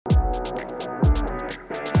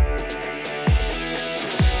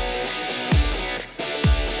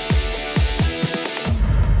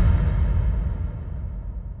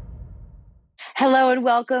and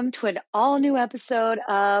welcome to an all new episode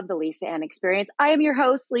of the Lisa Ann Experience. I am your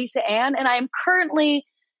host, Lisa Ann, and I am currently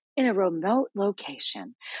in a remote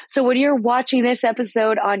location. So when you're watching this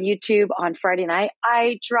episode on YouTube on Friday night,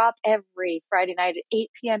 I drop every Friday night at 8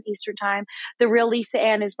 p.m. Eastern Time. The Real Lisa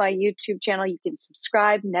Ann is my YouTube channel. You can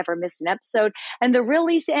subscribe, never miss an episode. And The Real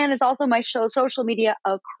Lisa Ann is also my social media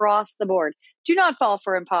across the board. Do not fall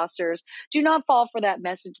for imposters. Do not fall for that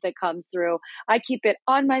message that comes through. I keep it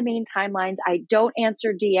on my main timelines. I don't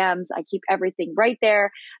answer DMs. I keep everything right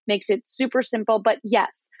there. Makes it super simple. But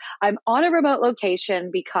yes, I'm on a remote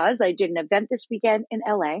location because I did an event this weekend in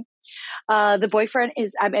LA. My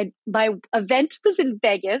event was in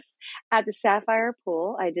Vegas at the Sapphire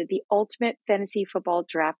Pool. I did the ultimate fantasy football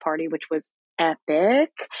draft party, which was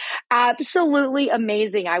epic. Absolutely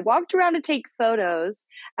amazing. I walked around to take photos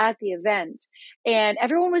at the event and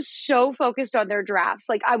everyone was so focused on their drafts.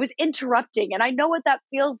 Like I was interrupting, and I know what that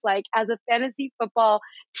feels like as a fantasy football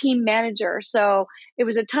team manager. So it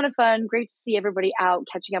was a ton of fun. Great to see everybody out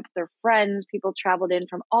catching up with their friends. People traveled in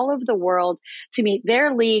from all over the world to meet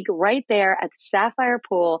their league right there at the Sapphire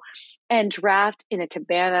Pool and draft in a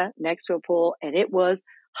cabana next to a pool. And it was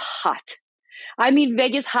hot. I mean,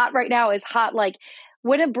 Vegas hot right now is hot. Like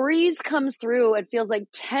when a breeze comes through, it feels like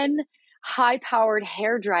 10 high-powered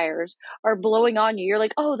hair dryers are blowing on you. You're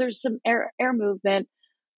like, oh, there's some air movement,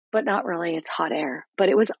 but not really. It's hot air. But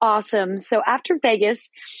it was awesome. So after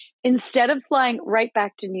Vegas, instead of flying right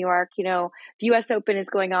back to New York, the US Open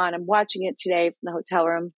is going on. I'm watching it today from the hotel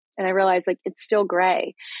room. And I realized like it's still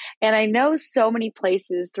gray. And I know so many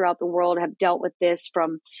places throughout the world have dealt with this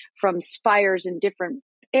from fires in different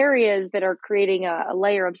areas that are creating a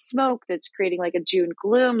layer of smoke that's creating like a June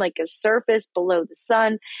gloom, like a surface below the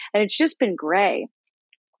sun. And it's just been gray.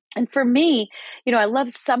 And for me, I love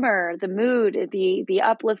summer, the mood, the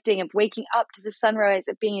uplifting of waking up to the sunrise,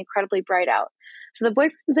 of being incredibly bright out. So the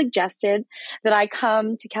boyfriend suggested that I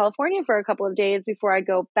come to California for a couple of days before I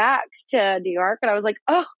go back to New York. And I was like,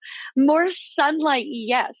 oh, more sunlight.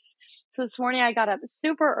 Yes. So this morning I got up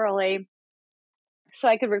super early so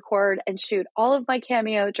I could record and shoot all of my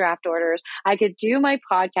Cameo draft orders. I could do my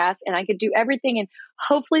podcast and I could do everything. And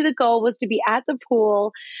hopefully the goal was to be at the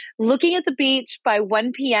pool, looking at the beach by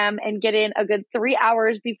 1 p.m. and get in a good 3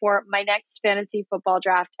 hours before my next fantasy football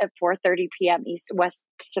draft at 4:30 p.m. East West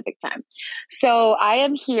Pacific time. So I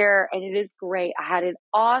am here and it is great. I had an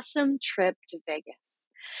awesome trip to Vegas.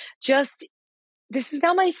 This is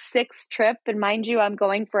now my 6th trip. And mind you, I'm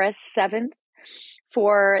going for a 7th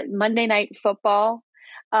for Monday Night Football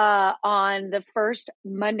on the first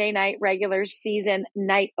Monday night regular season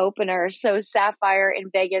night opener. So Sapphire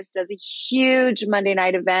in Vegas does a huge Monday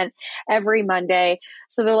night event every Monday.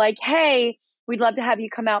 So they're like, hey, we'd love to have you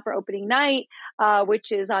come out for opening night,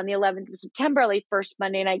 which is on the 11th of September, like first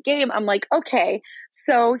Monday night game. I'm like, okay,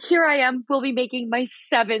 so here I am. We'll be making my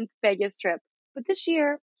 7th Vegas trip. But this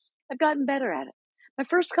year, I've gotten better at it. My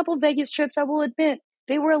first couple Vegas trips, I will admit,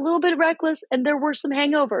 they were a little bit reckless and there were some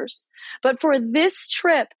hangovers. But for this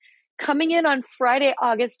trip, coming in on Friday,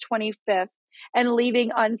 August 25th and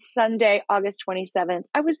leaving on Sunday, August 27th,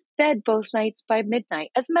 I was in bed both nights by midnight.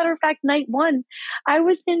 As a matter of fact, night one, I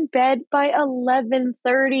was in bed by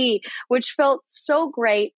 11:30, which felt so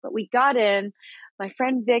great. But we got in. My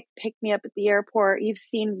friend Vic picked me up at the airport. You've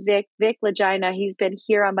seen Vic Legina. He's been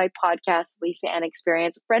here on my podcast, Lisa Ann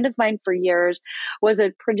Experience. A friend of mine for years, was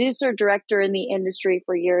a producer, director in the industry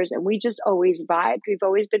for years, and we just always vibed. We've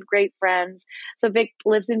always been great friends. So Vic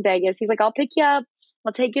lives in Vegas. He's like, I'll pick you up.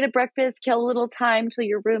 I'll take you to breakfast, kill a little time till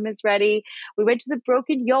your room is ready. We went to the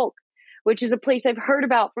Broken Yolk, which is a place I've heard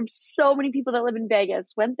about from so many people that live in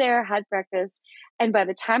Vegas. Went there, had breakfast. And by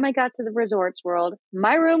the time I got to the Resorts World,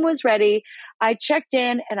 my room was ready. I checked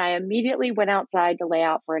in and I immediately went outside to lay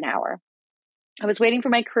out for an hour. I was waiting for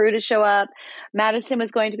my crew to show up. Madison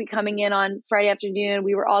was going to be coming in on Friday afternoon.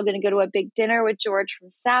 We were all going to go to a big dinner with George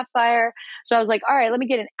from Sapphire. So I was like, all right, let me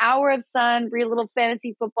get an hour of sun, read a little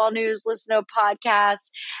fantasy football news, listen to a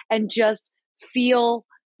podcast, and just feel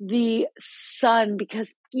the sun,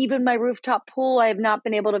 because even my rooftop pool, I have not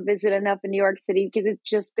been able to visit enough in New York City because it's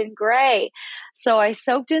just been gray. So I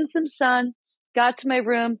soaked in some sun, got to my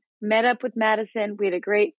room, met up with Madison. We had a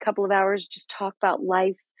great couple of hours, just talk about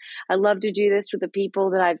life. I love to do this with the people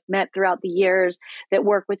that I've met throughout the years that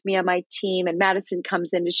work with me on my team. And Madison comes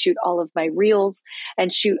in to shoot all of my reels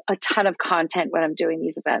and shoot a ton of content when I'm doing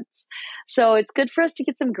these events. So it's good for us to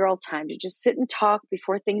get some girl time, to just sit and talk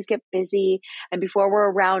before things get busy and before we're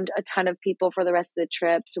around a ton of people for the rest of the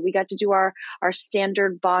trip. So we got to do our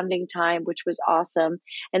standard bonding time, which was awesome.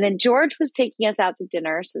 And then George was taking us out to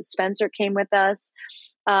dinner. So Spencer came with us.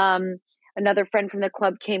 another friend from the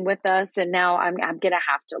club came with us, and now I'm gonna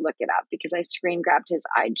have to look it up because I screen grabbed his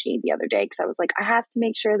IG the other day because I was like, I have to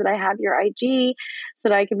make sure that I have your IG so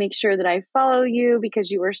that I can make sure that I follow you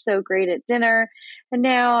because you were so great at dinner. And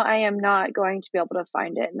now I am not going to be able to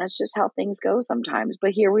find it, and that's just how things go sometimes.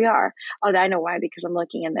 But here we are. Oh, I know why, because I'm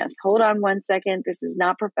looking in this. Hold on one second. This is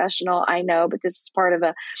not professional, I know, but this is part of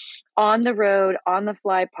a on the road, on the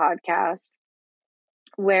fly podcast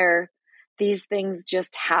where these things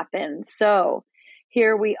just happen. So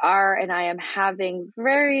here we are, and I am having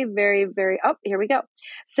very, very, very, oh, here we go.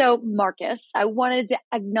 So Marcus, I wanted to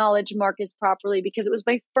acknowledge Marcus properly because it was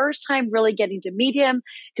my first time really getting to meet him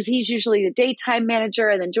because he's usually the daytime manager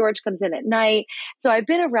and then George comes in at night. So I've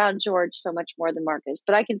been around George so much more than Marcus,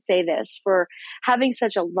 but I can say this for having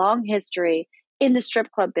such a long history in the strip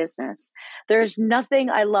club business. There's nothing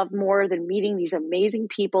I love more than meeting these amazing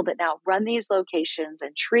people that now run these locations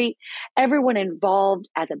and treat everyone involved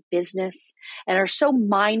as a business and are so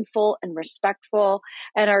mindful and respectful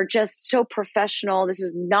and are just so professional. This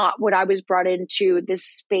is not what I was brought into this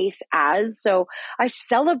space as. So I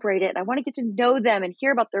celebrate it. And I want to get to know them and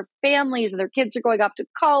hear about their families, and their kids are going off to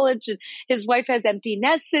college, and his wife has empty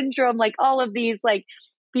nest syndrome, like all of these like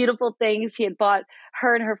beautiful things. He had bought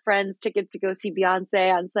her and her friends tickets to go see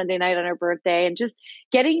Beyonce on Sunday night on her birthday, and just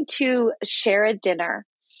getting to share a dinner.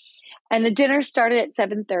 And the dinner started at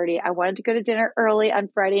 7:30. I wanted to go to dinner early on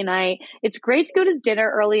Friday night. It's great to go to dinner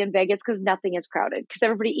early in Vegas because nothing is crowded because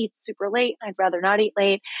everybody eats super late. I'd rather not eat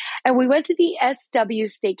late. And we went to the SW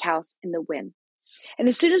Steakhouse in the Wynn. And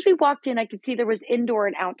as soon as we walked in, I could see there was indoor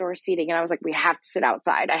and outdoor seating. And I was like, we have to sit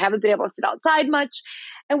outside. I haven't been able to sit outside much.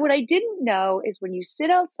 And what I didn't know is when you sit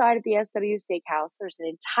outside at the SW Steakhouse, there's an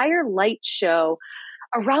entire light show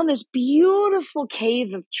around this beautiful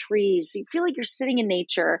cave of trees. So you feel like you're sitting in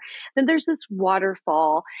nature. Then there's this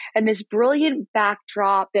waterfall and this brilliant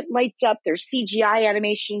backdrop that lights up. There's CGI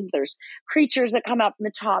animations. There's creatures that come out from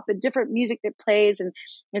the top and different music that plays. And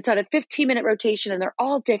it's on a 15-minute rotation and they're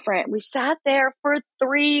all different. We sat there for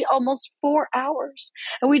 3, almost 4 hours.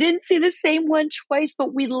 And we didn't see the same one twice,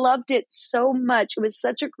 but we loved it so much. It was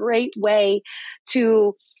such a great way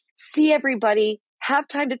to see everybody, have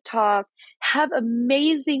time to talk, have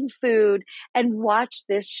amazing food, and watch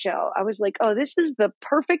this show. I was like, oh, this is the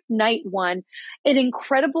perfect night one. An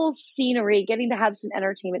incredible scenery, getting to have some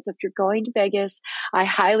entertainment. So if you're going to Vegas, I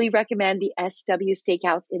highly recommend the SW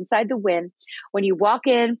Steakhouse inside the Wynn. When you walk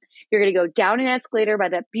in, you're going to go down an escalator by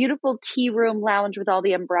that beautiful tea room lounge with all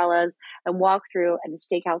the umbrellas and walk through, and the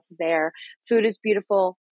steakhouse is there. Food is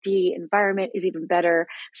beautiful. The environment is even better.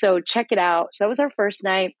 So check it out. So that was our first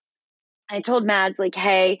night. I told Mads, like,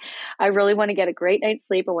 hey, I really want to get a great night's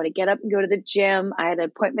sleep. I want to get up and go to the gym. I had an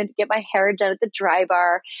appointment to get my hair done at the dry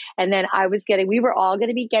bar. And then we were all going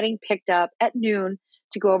to be getting picked up at noon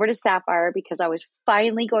to go over to Sapphire because I was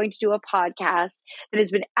finally going to do a podcast that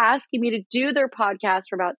has been asking me to do their podcast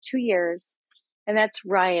for about 2 years. And that's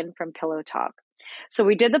Ryan from Pillow Talk. So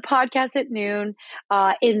we did the podcast at noon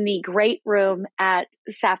in the great room at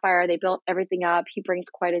Sapphire. They built everything up. He brings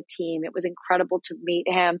quite a team. It was incredible to meet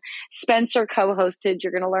him. Spencer co-hosted.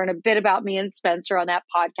 You're going to learn a bit about me and Spencer on that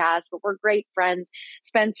podcast, but we're great friends.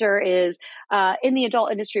 Spencer is in the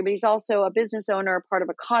adult industry, but he's also a business owner, part of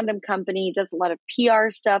a condom company. He does a lot of PR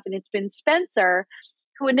stuff. And it's been Spencer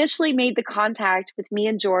who initially made the contact with me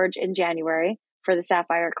and George in January for the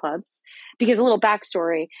Sapphire clubs. Because a little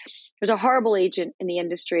backstory, there's a horrible agent in the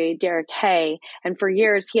industry, Derek Hay, and for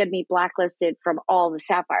years he had me blacklisted from all the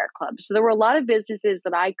Sapphire clubs. So there were a lot of businesses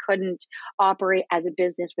that I couldn't operate as a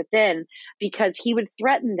business within because he would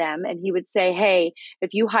threaten them and he would say, hey, if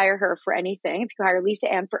you hire her for anything, if you hire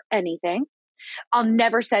Lisa Ann for anything, I'll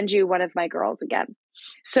never send you one of my girls again.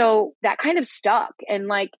 So that kind of stuck, and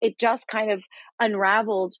like it just kind of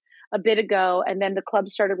unraveled a bit ago. And then the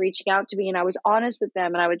clubs started reaching out to me, and I was honest with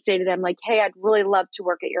them. And I would say to them like, hey, I'd really love to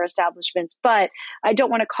work at your establishments, but I don't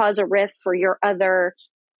want to cause a rift for your other.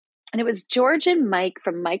 And it was George and Mike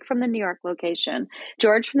from the New York location,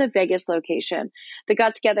 George from the Vegas location that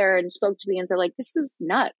got together and spoke to me and said like, this is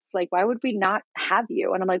nuts. Like, why would we not have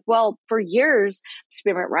you? And I'm like, well, for years,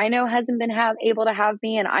 Spearmint Rhino hasn't been able to have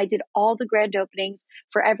me. And I did all the grand openings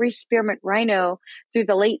for every Spearmint Rhino through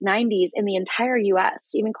the late 90s in the entire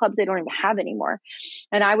US, even clubs they don't even have anymore.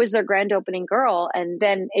 And I was their grand opening girl. And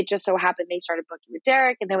then it just so happened they started booking with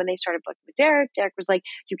Derek. And then when they started booking with Derek, Derek was like,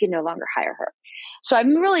 you can no longer hire her. So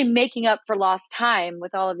I'm really making up for lost time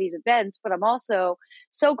with all of these events, but I'm also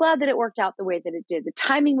so glad that it worked out the way that it did. The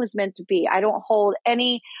timing was meant to be. I don't hold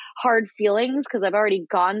any hard feelings because I've already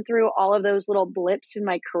gone through all of those little blips in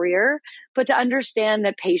my career. But to understand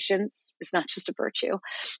that patience is not just a virtue,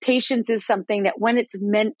 patience is something that when it's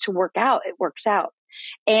meant to work out, it works out.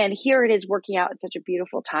 And here it is working out at such a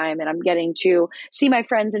beautiful time. And I'm getting to see my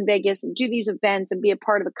friends in Vegas and do these events and be a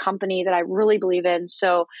part of a company that I really believe in.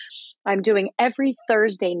 So I'm doing every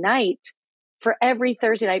Thursday night for every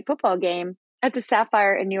Thursday night football game at the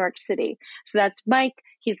Sapphire in New York City. So that's Mike.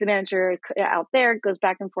 He's the manager out there, goes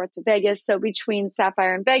back and forth to Vegas. So between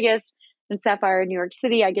Sapphire in Vegas and Sapphire in New York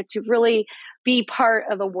City, I get to really be part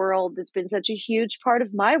of a world that's been such a huge part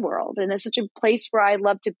of my world. And it's such a place where I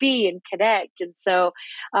love to be and connect. And so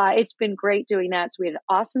it's been great doing that. So we had an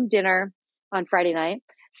awesome dinner on Friday night.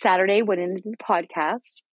 Saturday went into the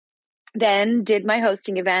podcast. Then did my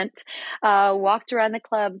hosting event, walked around the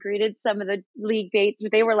club, greeted some of the league mates,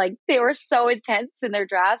 but they were so intense in their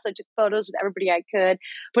drafts. I took photos with everybody I could,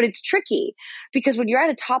 but it's tricky because when you're at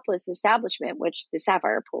a topless establishment, which the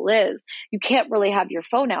Sapphire Pool is, you can't really have your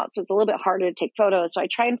phone out. So it's a little bit harder to take photos. So I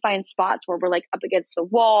try and find spots where we're like up against the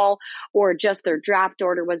wall or just their draft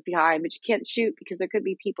order was behind, but you can't shoot because there could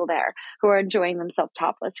be people there who are enjoying themselves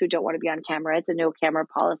topless, who don't want to be on camera. It's a no camera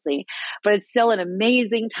policy, but it's still an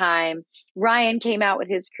amazing time. Ryan came out with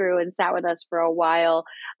his crew and sat with us for a while.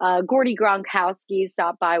 Gordy Gronkowski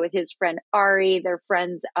stopped by with his friend Ari. They're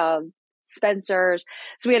friends of Spencer's.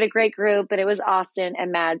 So we had a great group, but it was Austin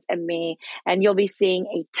and Mads and me. And you'll be seeing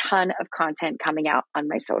a ton of content coming out on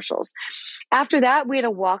my socials. After that, we had a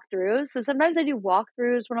walkthrough. So sometimes I do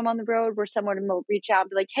walkthroughs when I'm on the road where someone will reach out and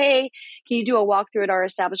be like, hey, can you do a walkthrough at our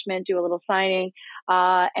establishment, do a little signing?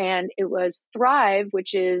 And it was Thrive,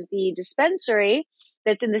 which is the dispensary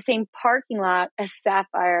that's in the same parking lot as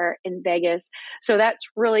Sapphire in Vegas. So that's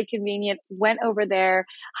really convenient. Went over there,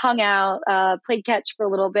 hung out, played catch for a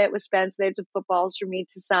little bit with Spence. They had some footballs for me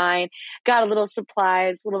to sign, got a little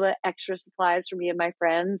supplies, a little bit extra supplies for me and my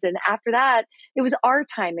friends. And after that, it was our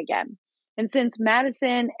time again. And since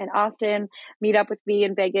Madison and Austin meet up with me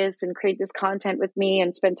in Vegas and create this content with me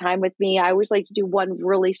and spend time with me, I always like to do one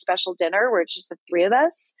really special dinner where it's just the three of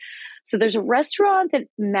us. So there's a restaurant that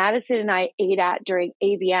Madison and I ate at during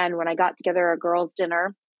AVN when I got together a girls'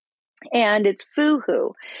 dinner. And it's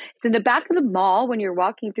Fouche. It's in the back of the mall when you're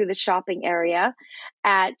walking through the shopping area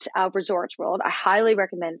at Resorts World. I highly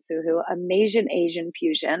recommend Fouche, amazing Asian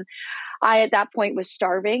fusion. I, at that point, was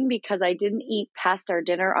starving because I didn't eat past our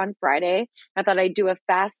dinner on Friday. I thought I'd do a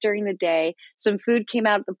fast during the day. Some food came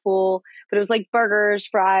out at the pool, but it was like burgers,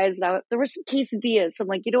 fries. And there were some quesadillas. So I'm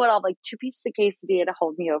like, you know what? I'll have like 2 pieces of quesadilla to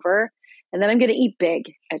hold me over. And then I'm going to eat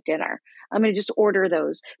big at dinner. I'm going to just order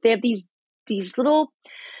those. They have these little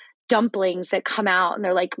dumplings that come out, and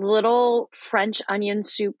they're like little French onion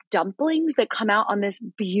soup dumplings that come out on this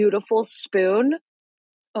beautiful spoon.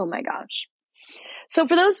 Oh my gosh. So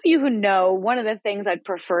for those of you who know, one of the things I'd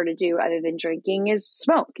prefer to do other than drinking is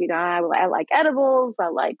smoke. You know, I like edibles. I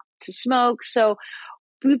like to smoke. So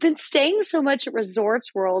we've been staying so much at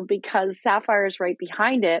Resorts World because Sapphire is right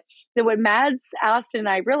behind it that what Mads, Austin, and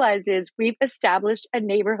I realized is we've established a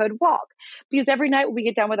neighborhood walk because every night when we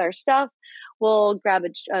get done with our stuff, we'll grab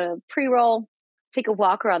a pre-roll, take a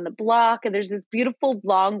walk around the block, and there's this beautiful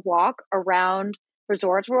long walk around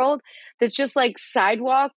Resorts World that's just like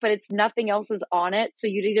sidewalk, but it's nothing else is on it. So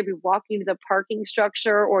you'd either be walking to the parking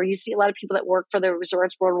structure or you see a lot of people that work for the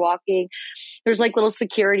Resorts World walking. There's like little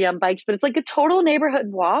security on bikes, but it's like a total neighborhood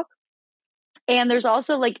walk. And there's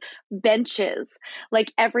also like benches,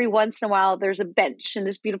 like every once in a while, there's a bench in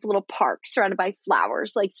this beautiful little park surrounded by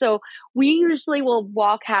flowers. Like, so we usually will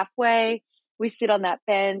walk halfway. We sit on that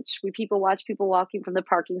bench. We people watch people walking from the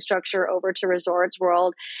parking structure over to Resorts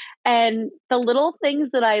World. And the little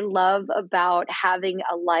things that I love about having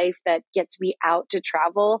a life that gets me out to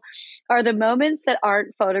travel are the moments that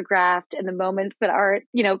aren't photographed and the moments that aren't,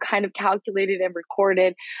 you know, kind of calculated and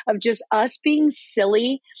recorded of just us being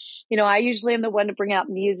silly. You know, I usually am the one to bring out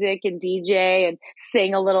music and DJ and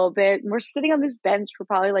sing a little bit. And we're sitting on this bench for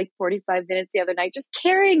probably like 45 minutes the other night, just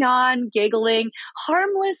carrying on, giggling,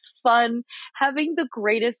 harmless fun, having the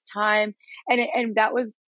greatest time. And that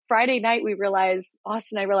was Friday night.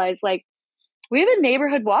 Austin and I realized like, we have a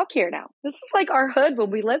neighborhood walk here now. This is like our hood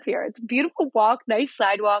when we live here. It's a beautiful walk, nice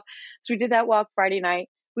sidewalk. So we did that walk Friday night.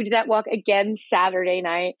 We did that walk again Saturday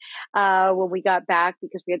night when we got back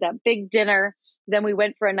because we had that big dinner. Then we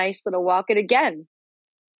went for a nice little walk. And again,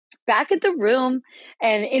 back at the room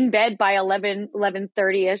and in bed by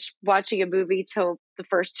 11:30ish, watching a movie till the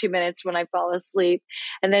first 2 minutes when I fall asleep.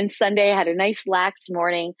 And then Sunday, I had a nice lax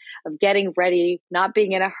morning of getting ready, not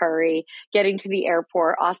being in a hurry, getting to the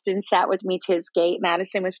airport. Austin sat with me to his gate.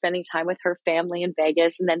 Madison was spending time with her family in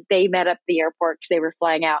Vegas. And then they met up at the airport because they were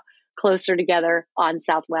flying out closer together on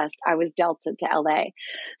Southwest. I was Delta to LA.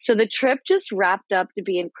 So the trip just wrapped up to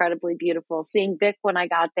be incredibly beautiful. Seeing Vic when I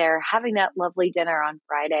got there, having that lovely dinner on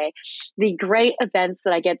Friday, the great events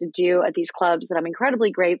that I get to do at these clubs that I'm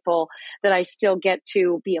incredibly grateful that I still get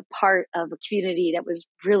to be a part of a community that was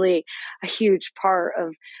really a huge part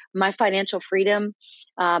of my financial freedom,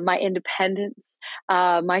 my independence,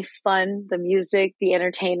 my fun, the music, the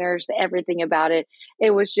entertainers, everything about it.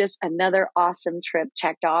 It was just another awesome trip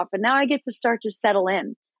checked off. And now I get to start to settle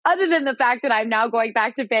in. Other than the fact that I'm now going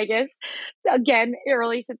back to Vegas again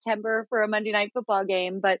early September for a Monday night football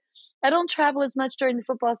game, but I don't travel as much during the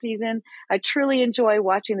football season. I truly enjoy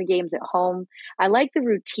watching the games at home. I like the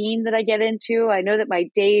routine that I get into. I know that my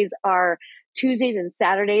days are Tuesdays and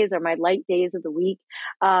Saturdays are my light days of the week,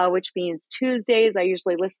 which means Tuesdays, I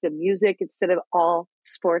usually listen to music instead of all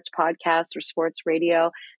sports podcasts or sports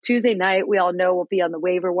radio. Tuesday night, we all know we'll be on the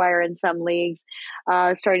waiver wire in some leagues,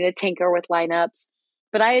 starting to tinker with lineups.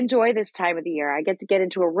 But I enjoy this time of the year. I get to get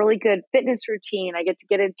into a really good fitness routine. I get to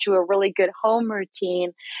get into a really good home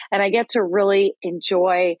routine. And I get to really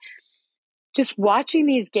enjoy just watching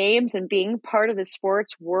these games and being part of the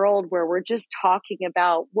sports world where we're just talking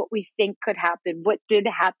about what we think could happen, what did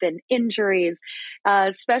happen, injuries,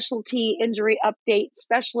 specialty injury updates,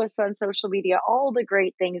 specialists on social media, all the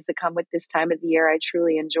great things that come with this time of the year I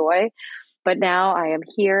truly enjoy. But now I am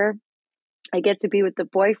here. I get to be with the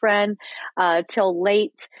boyfriend till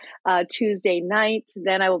late Tuesday night.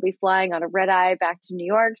 Then I will be flying on a red eye back to New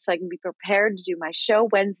York so I can be prepared to do my show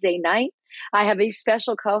Wednesday night. I have a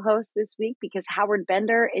special co-host this week because Howard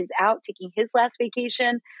Bender is out taking his last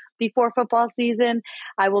vacation before football season.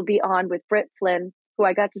 I will be on with Britt Flynn, who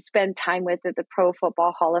I got to spend time with at the Pro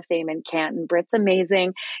Football Hall of Fame in Canton. Britt's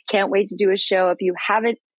amazing. Can't wait to do a show. If you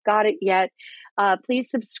haven't got it yet, please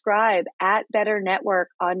subscribe at Better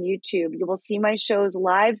Network on YouTube. You will see my shows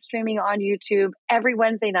live streaming on YouTube every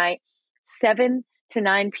Wednesday night, 7 to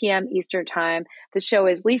 9 p.m. Eastern Time. The show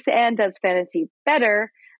is Lisa Ann Does Fantasy Better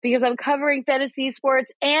because I'm covering fantasy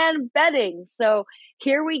sports and betting. So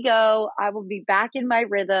here we go. I will be back in my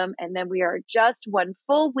rhythm, and then we are just one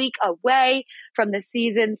full week away from the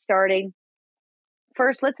season starting.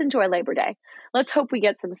 First, let's enjoy Labor Day. Let's hope we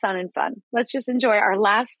get some sun and fun. Let's just enjoy our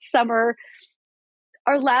last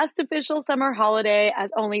official summer holiday as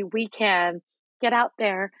only we can. Get out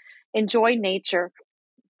there, enjoy nature,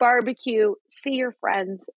 barbecue, see your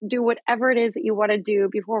friends, do whatever it is that you want to do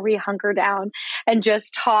before we hunker down and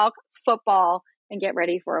just talk football and get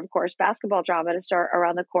ready for, of course, basketball drama to start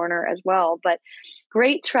around the corner as well. But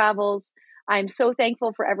great travels. I'm so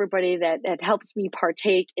thankful for everybody that helps me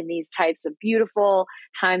partake in these types of beautiful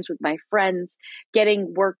times with my friends,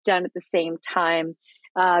 getting work done at the same time.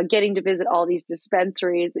 Getting to visit all these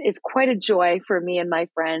dispensaries is quite a joy for me and my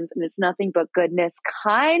friends, and it's nothing but goodness,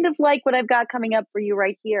 kind of like what I've got coming up for you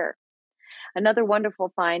right here. Another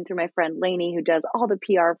wonderful find through my friend Lainey, who does all the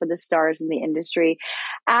PR for the stars in the industry.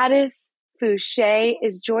 Addis Fouche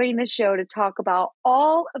is joining the show to talk about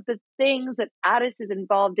all of the things that Addis is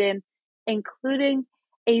involved in, including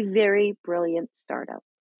a very brilliant startup.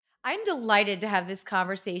 I'm delighted to have this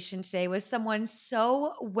conversation today with someone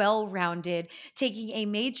so well rounded, taking a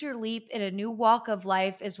major leap in a new walk of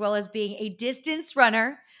life, as well as being a distance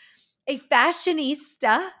runner, a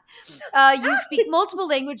fashionista. You speak multiple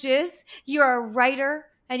languages, you're a writer,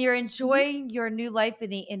 and you're enjoying your new life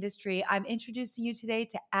in the industry. I'm introducing you today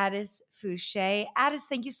to Addis Fouche. Addis,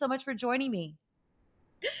 thank you so much for joining me.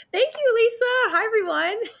 Thank you, Lisa. Hi,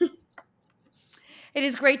 everyone. It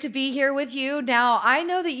is great to be here with you. Now, I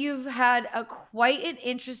know that you've had quite an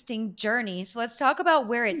interesting journey. So let's talk about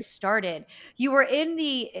where it started. You were in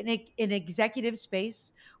an executive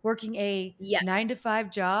space, working a Yes. 9 to 5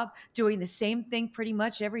 job, doing the same thing pretty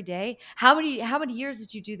much every day. How many years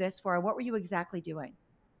did you do this for? What were you exactly doing?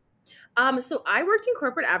 So I worked in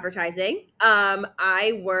corporate advertising.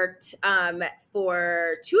 I worked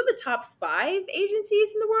for two of the top 5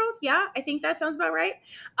 agencies in the world. Yeah, I think that sounds about right.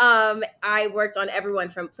 I worked on everyone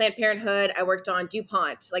from Planned Parenthood. I worked on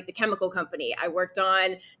DuPont, like the chemical company. I worked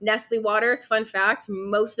on Nestle Waters. Fun fact: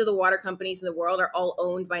 most of the water companies in the world are all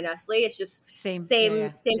owned by Nestle. It's just Same.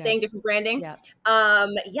 Yeah, same yeah, thing, different branding. yeah.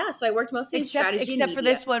 Yeah. So I worked mostly in strategy and Except for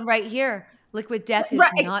media. this one right here. Liquid Death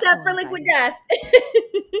Right, is not except for owned by Liquid you. Death.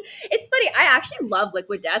 It's funny. I actually love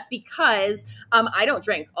Liquid Death because I don't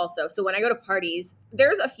drink also. So when I go to parties,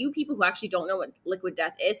 there's a few people who actually don't know what Liquid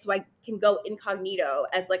Death is. So I can go incognito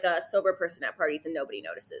as like a sober person at parties and nobody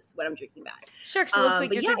notices when I'm drinking that. Sure, because it looks like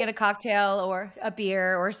But you're yeah, drinking a cocktail or a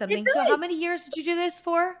beer or it something. So how many does. years did you do this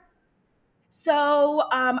for? So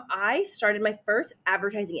I started my first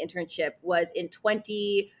advertising internship was in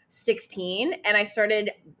 2016, and I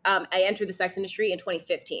entered the sex industry in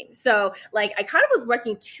 2015. So like I kind of was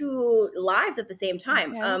working two lives at the same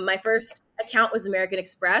time. Okay. My first account was American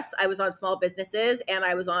Express. I was on small businesses, and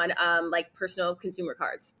I was on like personal consumer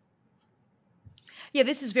cards. Yeah,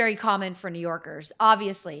 this is very common for New Yorkers.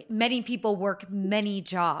 Obviously, many people work many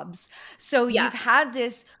jobs. So you've Yeah. had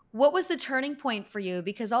this. What was the turning point for you?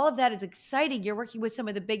 Because all of that is exciting. You're working with some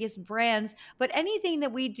of the biggest brands, but anything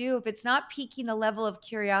that we do, if it's not piquing the level of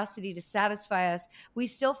curiosity to satisfy us, we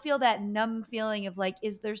still feel that numb feeling of like,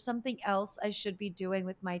 is there something else I should be doing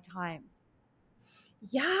with my time?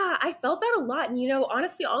 Yeah, I felt that a lot. And,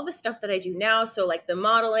 honestly, all the stuff that I do now, so like the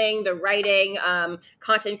modeling, the writing,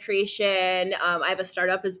 content creation, I have a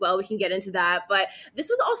startup as well. We can get into that. But this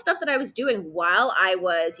was all stuff that I was doing while I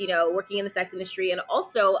was, working in the sex industry and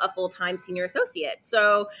also a full time senior associate.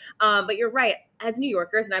 So, but you're right. As New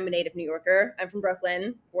Yorkers, and I'm a native New Yorker, I'm from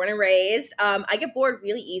Brooklyn, born and raised. I get bored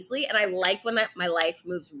really easily, and I like when my life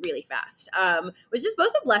moves really fast, which is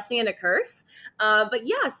both a blessing and a curse. But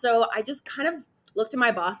yeah, so I just kind of looked at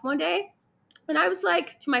my boss one day and I was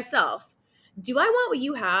like to myself, do I want what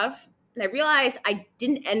you have? And I realized I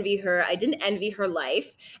didn't envy her. I didn't envy her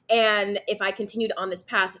life. And if I continued on this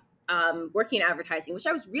path, working in advertising, which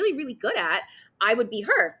I was really, really good at, I would be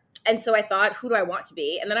her. And so I thought, who do I want to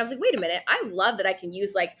be? And then I was like, wait a minute, I love that I can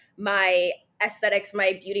use like my aesthetics,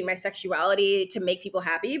 my beauty, my sexuality to make people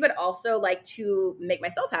happy, but also like to make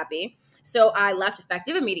myself happy. So I left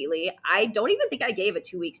effective immediately. I don't even think I gave a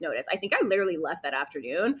 2 weeks notice. I think I literally left that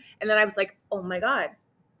afternoon. And then I was like, oh my God,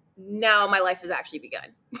 now my life has actually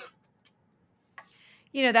begun.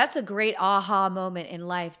 That's a great aha moment in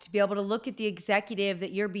life to be able to look at the executive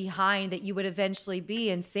that you're behind that you would eventually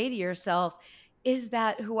be and say to yourself, is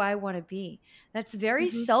that who I want to be? That's very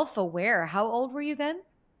Mhm. self aware. How old were you then?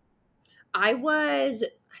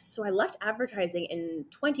 So I left advertising in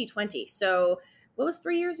 2020. So what was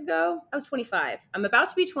 3 years ago? I was 25. I'm about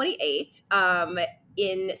to be 28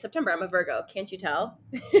 in September. I'm a Virgo. Can't you tell?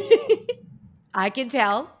 I can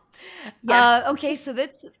tell. Yeah. Okay, so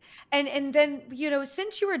that's and then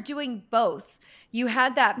since you were doing both, you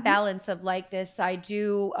had that Mhm. balance of like this. I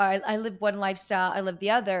live one lifestyle, I live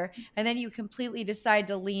the other, and then you completely decide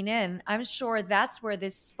to lean in. I'm sure that's where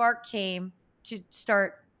this spark came to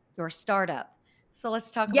start your startup. So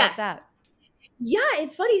let's talk about Yes. that. Yeah,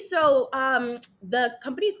 it's funny. So, the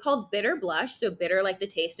company is called Bitter Blush. So, bitter like the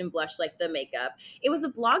taste and blush like the makeup. It was a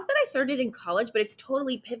blog that I started in college, but it's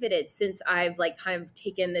totally pivoted since I've like kind of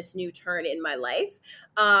taken this new turn in my life.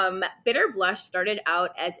 Bitter Blush started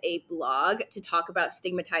out as a blog to talk about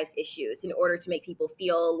stigmatized issues in order to make people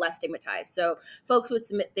feel less stigmatized. So, folks would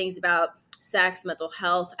submit things about sex, mental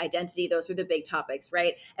health, identity. Those were the big topics,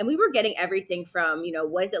 right? And we were getting everything from,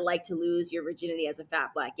 what is it like to lose your virginity as a fat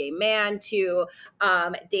black gay man to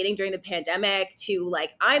dating during the pandemic to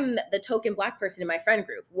like, I'm the token black person in my friend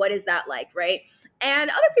group. What is that like, right? And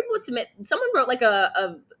other people would submit, someone wrote like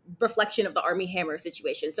a reflection of the Army Hammer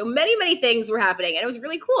situation. So many, many things were happening and it was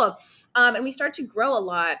really cool. And we started to grow a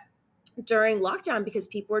lot during lockdown because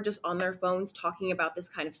people were just on their phones talking about this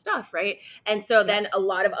kind of stuff, right? And so Yep. then a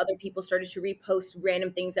lot of other people started to repost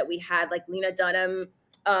random things that we had, like Lena Dunham,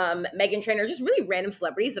 Megan Trainor, just really random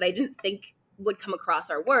celebrities that I didn't think would come across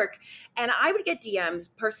our work. And I would get DMs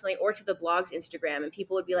personally or to the blog's Instagram, and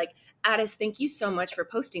people would be like, Addis, thank you so much for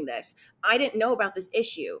posting this. I didn't know about this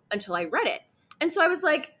issue until I read it. And so I was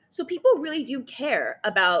like, so people really do care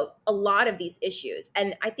about a lot of these issues.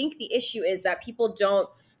 And I think the issue is that people don't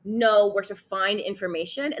know where to find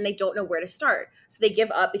information and they don't know where to start. So they give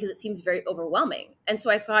up because it seems very overwhelming. And so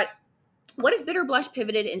I thought, what if Bitter Blush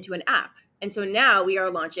pivoted into an app? And so now we are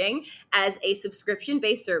launching as a subscription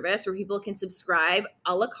based service where people can subscribe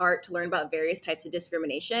a la carte to learn about various types of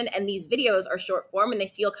discrimination. And these videos are short form and they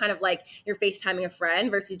feel kind of like you're FaceTiming a friend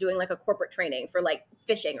versus doing like a corporate training for like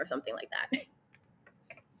fishing or something like that.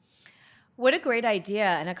 What a great idea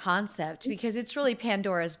and a concept because it's really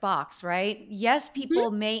Pandora's box, right? Yes, people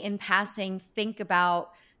may in passing think about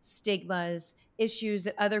stigmas, issues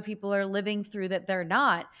that other people are living through that they're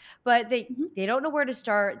not, but Mhm. they don't know where to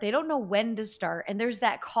start. They don't know when to start. And there's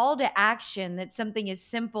that call to action that something as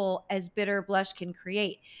simple as Bitter Blush can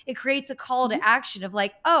create. It creates a call Mhm. to action of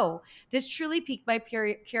like, oh, this truly piqued my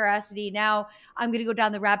curiosity. Now I'm going to go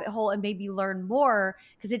down the rabbit hole and maybe learn more,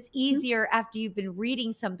 because it's Mhm. easier after you've been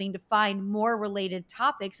reading something to find more related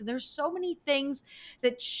topics. And there's so many things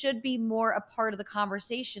that should be more a part of the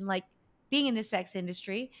conversation, like being in the sex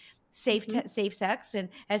industry. Mhm. Safe sex and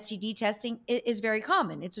STD testing is very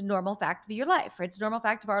common. It's a normal fact of your life. Right? It's a normal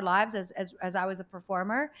fact of our lives as I was a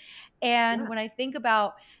performer. And Yeah. when I think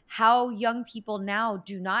about how young people now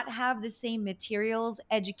do not have the same materials,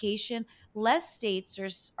 education, less states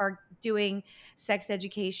are doing sex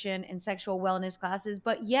education and sexual wellness classes,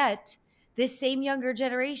 but yet this same younger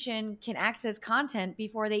generation can access content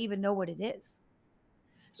before they even know what it is.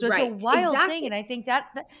 So it's a Right. wild thing. Exactly. And I think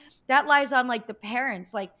that lies on like the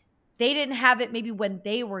parents. Like they didn't have it maybe when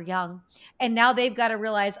they were young. And now they've got to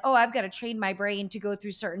realize, oh, I've got to train my brain to go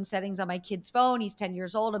through certain settings on my kid's phone. He's 10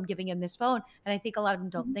 years old. I'm giving him this phone. And I think a lot of them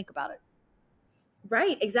don't Mhm. think about it.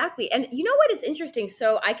 Right, exactly. And you know what? It's interesting.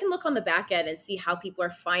 So I can look on the back end and see how people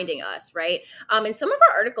are finding us, right? And some of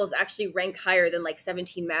our articles actually rank higher than like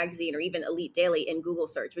 17 Magazine or even Elite Daily in Google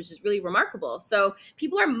search, which is really remarkable. So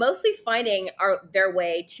people are mostly finding their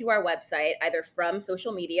way to our website, either from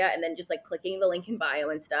social media and then just like clicking the link in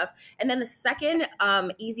bio and stuff. And then the second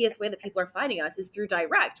easiest way that people are finding us is through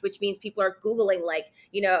direct, which means people are Googling like,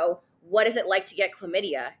 what is it like to get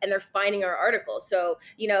chlamydia? And they're finding our articles. So,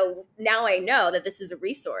 now I know that this is a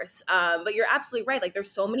resource. But you're absolutely right. Like, there's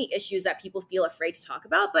so many issues that people feel afraid to talk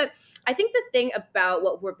about. But I think the thing about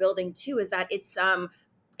what we're building too is that it's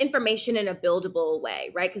information in a buildable way,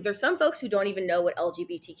 right? Because there's some folks who don't even know what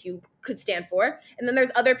LGBTQ could stand for. And then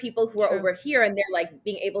there's other people who are True. over here and they're like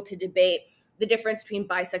being able to debate the difference between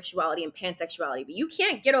bisexuality and pansexuality. But you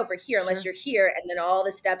can't get over here unless Sure. you're here and then all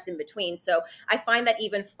the steps in between. So I find that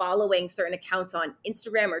even following certain accounts on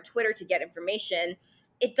Instagram or Twitter to get information,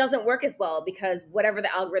 it doesn't work as well because whatever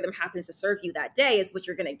the algorithm happens to serve you that day is what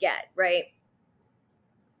you're going to get, right?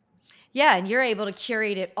 Yeah. And you're able to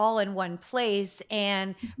curate it all in one place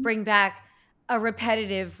and bring back a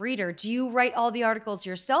repetitive reader. Do you write all the articles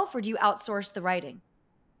yourself or do you outsource the writing?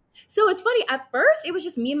 So it's funny. At first, it was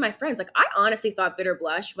just me and my friends. Like, I honestly thought Bitter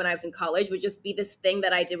Blush when I was in college would just be this thing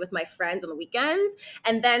that I did with my friends on the weekends.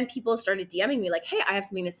 And then people started DMing me like, "Hey, I have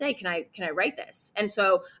something to say. Can I write this?" And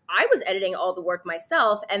so I was editing all the work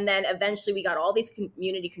myself. And then eventually, we got all these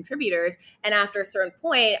community contributors. And after a certain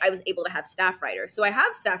point, I was able to have staff writers. So I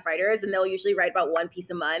have staff writers, and they'll usually write about one piece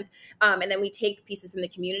a month. And then we take pieces from the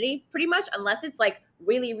community, pretty much, unless it's like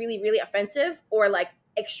really, really, really offensive or like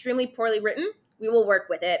extremely poorly written, we will work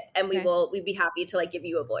with it and Okay. we'd be happy to like give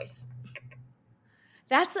you a voice.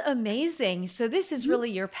 That's amazing. So this is Mhm. really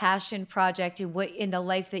your passion project in what in the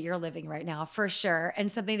life that you're living right now, for sure.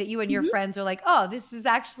 And something that you and your Mhm. friends are like, "Oh, this is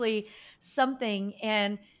actually something."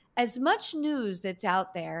 And as much news that's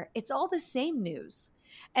out there, it's all the same news.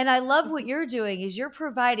 And I love what Mhm. you're doing is you're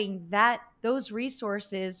providing that those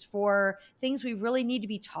resources for things we really need to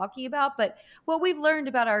be talking about. But what we've learned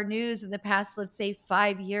about our news in the past, let's say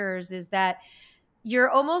 5 years, is that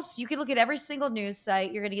you could look at every single news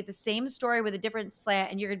site, you're going to get the same story with a different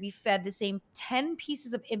slant, and you're going to be fed the same 10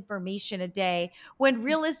 pieces of information a day, when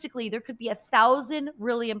realistically there could be 1,000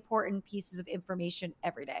 really important pieces of information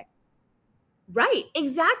every day. Right,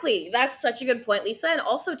 exactly. That's such a good point, Lisa. And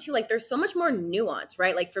also, too, like there's so much more nuance,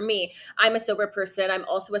 right? Like for me, I'm a sober person. I'm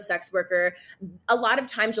also a sex worker. A lot of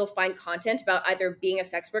times you'll find content about either being a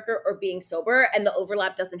sex worker or being sober, and the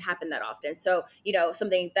overlap doesn't happen that often. So,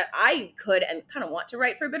 something that I could and kind of want to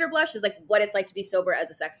write for Bitter Blush is like what it's like to be sober as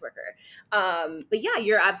a sex worker. But yeah,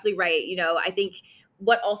 you're absolutely right. I think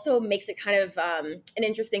what also makes it kind of an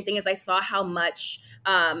interesting thing is I saw how much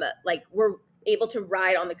like we're able to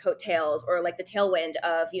ride on the coattails or like the tailwind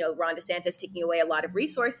of Ron DeSantis taking away a lot of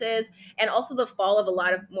resources, and also the fall of a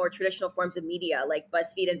lot of more traditional forms of media like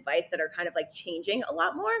BuzzFeed and Vice that are kind of like changing a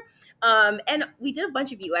lot more. And we did a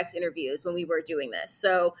bunch of UX interviews when we were doing this.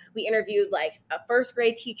 So we interviewed like a first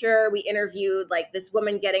grade teacher, we interviewed like this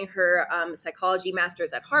woman getting her psychology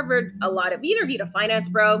master's at Harvard, we interviewed a finance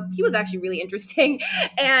bro. He was actually really interesting.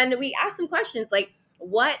 And we asked them questions like,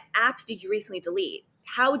 what apps did you recently delete?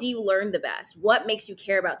 How do you learn the best? What makes you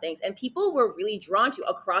care about things? And people were really drawn to,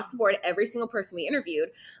 across the board, every single person we interviewed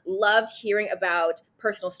loved hearing about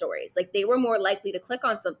personal stories. Like they were more likely to click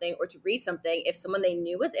on something or to read something if someone they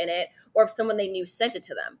knew was in it, or if someone they knew sent it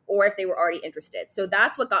to them, or if they were already interested. So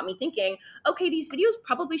that's what got me thinking, okay, these videos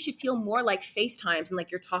probably should feel more like FaceTimes and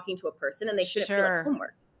like you're talking to a person, and they shouldn't feel like Sure.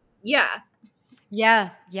 homework. Yeah.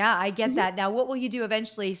 Yeah, yeah, I get Mhm. that. Now, what will you do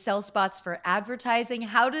eventually? Sell spots for advertising?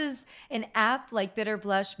 How does an app like Bitter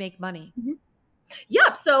Blush make money? Mhm.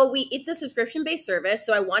 Yep. So it's a subscription based service.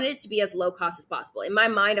 So I wanted it to be as low cost as possible. In my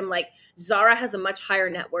mind, I'm like, Zara has a much higher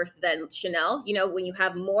net worth than Chanel. You know, when you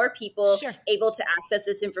have more people Sure. able to access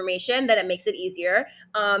this information, then it makes it easier.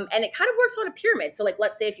 And it kind of works on a pyramid. So, like,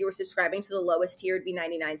 let's say if you were subscribing to the lowest tier, it'd be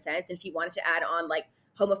 99 cents. And if you wanted to add on like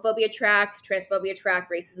homophobia track, transphobia track,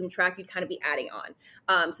 racism track, you'd kind of be adding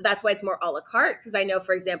on. So that's why it's more a la carte. Because I know,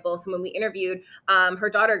 for example, someone we interviewed, her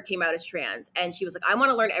daughter came out as trans, and she was like, I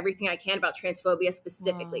want to learn everything I can about transphobia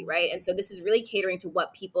specifically, Wow. right? And so this is really catering to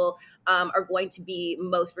what people are going to be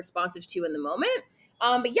most responsive to in the moment.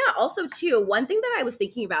 But yeah, also too, one thing that I was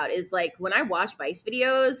thinking about is like when I watch Vice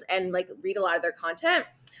videos and like read a lot of their content,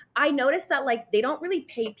 I noticed that like they don't really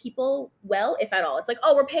pay people well, if at all. It's like,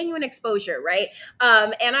 oh, we're paying you an exposure, right?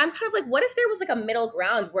 And I'm kind of like, what if there was like a middle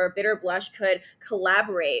ground where Bitter Blush could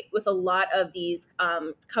collaborate with a lot of these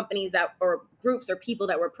companies that or groups or people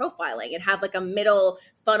that we're profiling and have like a middle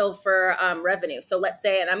funnel for revenue? So let's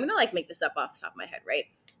say, and I'm gonna like make this up off the top of my head, right?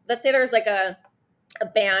 Let's say there's like a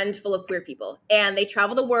band full of queer people and they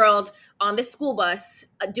travel the world on this school bus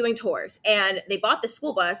doing tours, and they bought the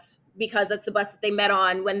school bus because that's the bus that they met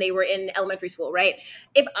on when they were in elementary school, right?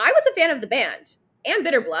 If I was a fan of the band and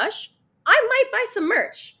Bitter Blush, I might buy some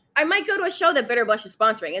merch. I might go to a show that Bitter Blush is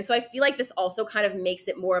sponsoring. And so I feel like this also kind of makes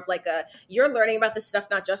it more of like a, you're learning about this stuff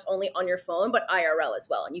not just only on your phone but IRL as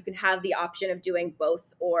well, and you can have the option of doing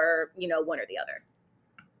both or, you know, one or the other.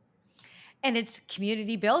 And it's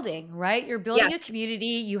community building, right? You're Yes. building a community.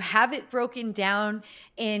 You have it broken down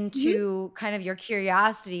Mm-hmm. into kind of your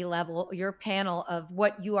curiosity level, your panel of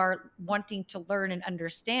what you are wanting to learn and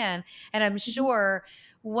understand. And I'm Mm-hmm. sure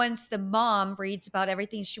once the mom reads about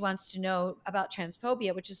everything she wants to know about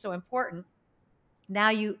transphobia, which is so important, now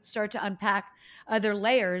you start to unpack other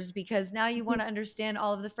layers because now you Mm-hmm. want to understand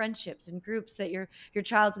all of the friendships and groups that your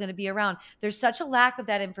child's going to be around. There's such a lack of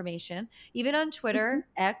that information, even on Mm-hmm. Twitter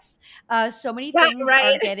X. So many Yeah, things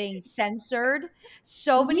are right. getting censored.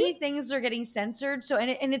 So Mm-hmm. many things are getting censored. So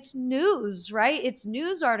and it's news, right? It's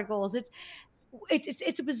news articles.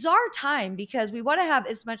 It's a bizarre time because we want to have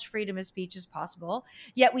as much freedom of speech as possible,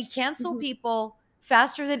 yet we cancel Mm-hmm. people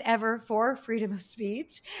faster than ever for freedom of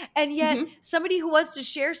speech. And yet Mm-hmm. somebody who wants to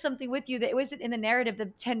share something with you that wasn't in the narrative, the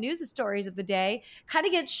 10 news stories of the day, kind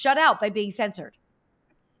of gets shut out by being censored.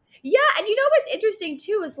 Yeah, and you know what's interesting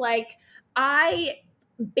too is like I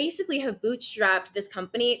basically have bootstrapped this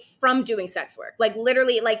company from doing sex work. Like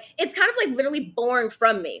literally, like it's kind of like literally born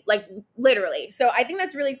from me, like literally. So I think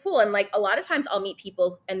that's really cool. And like a lot of times I'll meet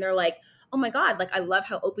people and they're like, "Oh my god, like I love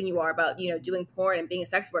how open you are about, you know, doing porn and being a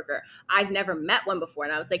sex worker. I've never met one before."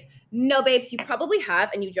 And I was like, "No, babes, you probably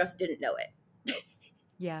have and you just didn't know it."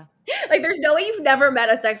 Yeah. Like there's no way you've never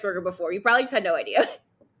met a sex worker before. You probably just had no idea.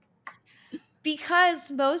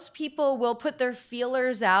 Because most people will put their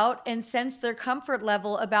feelers out and sense their comfort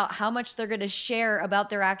level about how much they're going to share about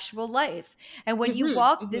their actual life. And when you Mhm.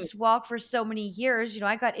 walk Mhm. this walk for so many years,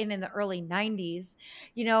 I got in the early 90s,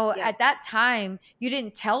 Yeah. at that time, you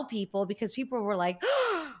didn't tell people because people were like,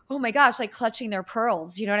 oh my gosh, like clutching their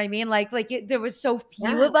pearls. You know what I mean? There was so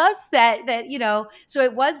few Yeah. of us that, so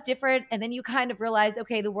it was different. And then you kind of realize,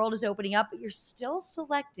 okay, the world is opening up, but you're still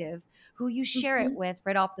selective who you share it Mhm. with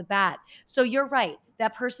right off the bat. So you're right.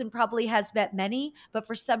 That person probably has met many, but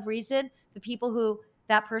for some reason, the people who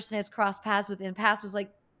that person has crossed paths with in the past was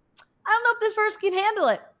like, I don't know if this person can handle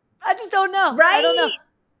it. I just don't know. I don't Right? know.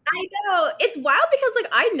 I know. It's wild because like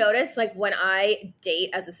I notice like when I date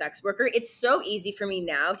as a sex worker, it's so easy for me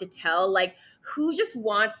now to tell like who just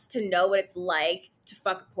wants to know what it's like to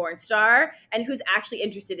fuck a porn star and who's actually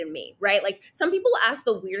interested in me, right? Like some people ask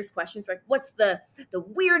the weirdest questions like what's the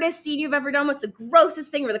weirdest scene you've ever done? What's the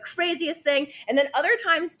grossest thing or the craziest thing? And then other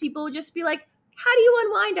times people would just be like, how do you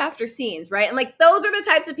unwind after scenes, right? And like those are the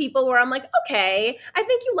types of people where I'm like, okay, I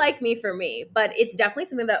think you like me for me. But it's definitely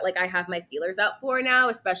something that like I have my feelers out for now,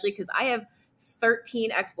 especially because I have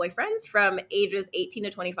 13 ex-boyfriends from ages 18 to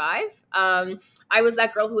 25. I was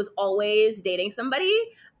that girl who was always dating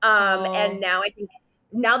somebody. And Oh, now I think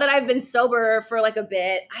now that I've been sober for like a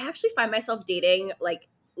bit, I actually find myself dating like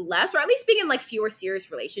less, or at least being in like fewer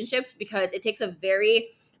serious relationships because it takes a very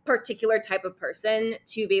particular type of person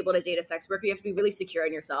to be able to date a sex worker. You have to be really secure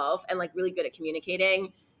in yourself and like really good at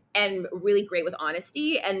communicating and really great with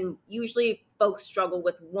honesty. And usually folks struggle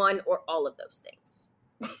with one or all of those things.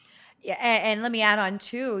 Yeah, and let me add on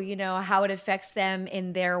too, how it affects them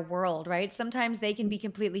in their world, right? Sometimes they can be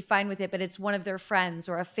completely fine with it, but it's one of their friends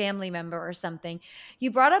or a family member or something. You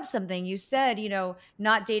brought up something. You said,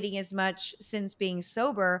 not dating as much since being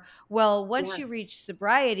sober. Well, once Yeah. you reach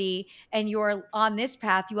sobriety and you're on this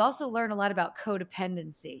path, you also learn a lot about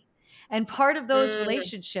codependency. And part of those Mm,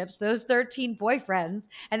 relationships, those 13 boyfriends,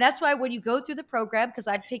 and that's why when you go through the program, because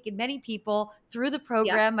I've taken many people through the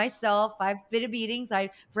yeah. program myself, I've been to meetings,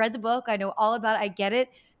 I've read the book, I know all about it, I get it.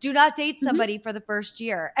 Do not date Hmm. somebody for the first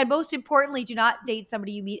year. And most importantly, do not date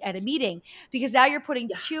somebody you meet at a meeting because now you're putting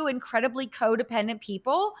Yeah. two incredibly codependent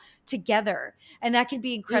people together. And that can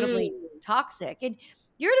be incredibly Mm, toxic. And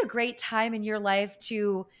you're at a great time in your life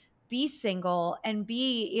to be single and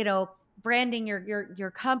be, branding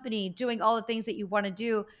your company, doing all the things that you want to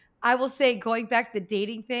do. I will say, going back to the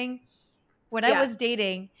dating thing, when I yeah. was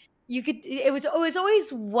dating, it was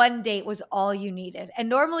always one date was all you needed. And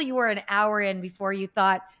normally you were an hour in before you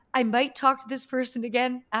thought, I might talk to this person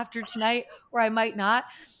again after tonight, or I might not.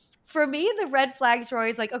 For me, the red flags were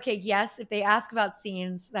always like, okay, yes, if they ask about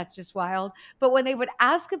scenes, that's just wild. But when they would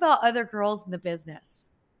ask about other girls in the business,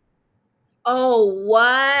 Oh,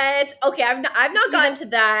 what? Okay, I've not you know, gotten to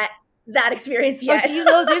that experience oh, yet. do you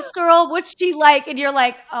know this girl? What's she like? And you're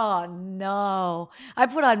like, oh no, I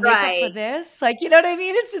put on makeup for Right. this. Like, you know what I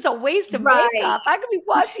mean? It's just a waste of Right. makeup. I could be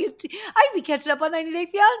watching it. I could be catching up on 90 Day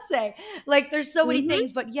Fiance. Like, there's so many Hmm.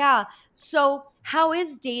 things. But yeah. So, how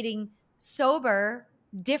is dating sober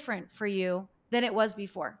different for you than it was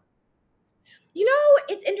before?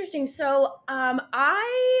 It's interesting. So,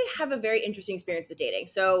 I have a very interesting experience with dating.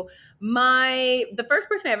 So, the first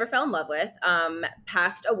person I ever fell in love with,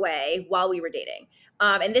 passed away while we were dating.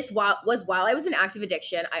 And this was while I was in active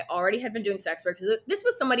addiction. I already had been doing sex work because this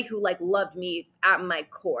was somebody who like loved me at my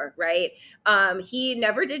core, right? He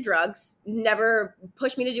never did drugs, never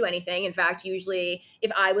pushed me to do anything. In fact, usually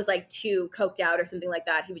if I was like too coked out or something like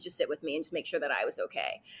that, he would just sit with me and just make sure that I was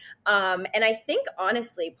okay. And I think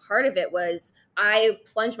honestly, part of it was I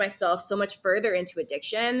plunged myself so much further into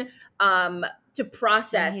addiction, to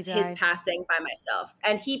And he process his died. passing by myself.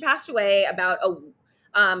 And he passed away about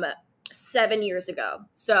 7 years ago.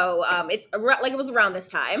 So it's like it was around this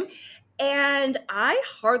time. And I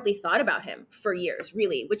hardly thought about him for years,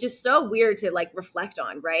 really, which is so weird to like reflect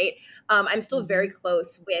on, right? I'm still very Hmm.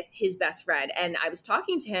 close with his best friend. And I was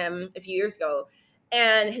talking to him a few years ago,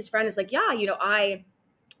 and his friend is like, yeah, I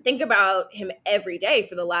think about him every day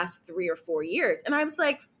for the last 3 or 4 years. And I was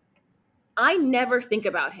like, I never think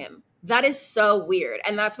about him. That is so weird.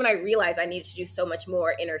 And that's when I realized I needed to do so much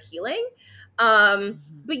more inner healing. Hmm.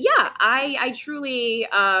 But yeah, I truly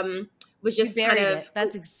was You just kind buried of it.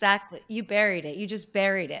 That's exactly, you buried it. You just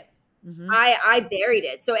buried it. Hmm. I buried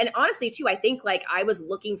it. So, and honestly too, I think like I was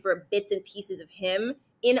looking for bits and pieces of him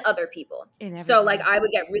in other people. In So like everybody. I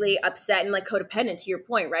would get really upset and like codependent to your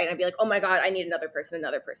point, right? And I'd be like, oh my God, I need another person,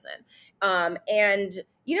 another person. And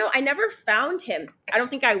I never found him. I don't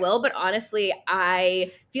think I will, but honestly,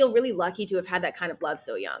 I feel really lucky to have had that kind of love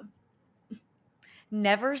so young.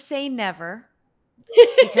 Never say never,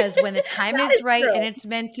 because when the time That is is right and true. it's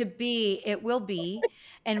meant to be, it will be.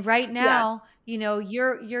 And right Yeah. now,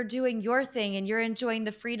 you're doing your thing and you're enjoying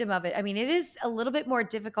the freedom of it. I mean, it is a little bit more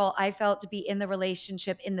difficult, I felt, to be in the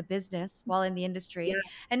relationship in the business while in the Yeah. industry.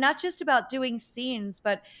 And not just about doing scenes,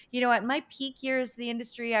 but at my peak years in the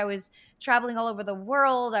industry, I was traveling all over the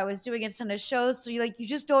world. I was doing a ton of shows. So you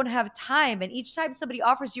just don't have time. And each time somebody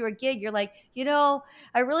offers you a gig, you're like,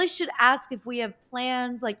 I really should ask if we have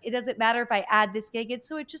plans. Like, it doesn't matter if I add this gig. And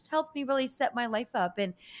so it just helped me really set my life up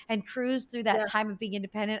and cruise through that Yeah. time of being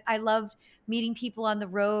independent. I loved meeting people on the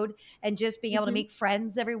road and just being able to Hmm. make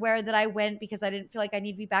friends everywhere that I went because I didn't feel like I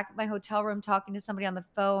need to be back at my hotel room talking to somebody on the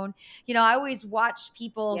phone. I always watched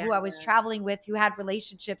people Yeah. who I was traveling with who had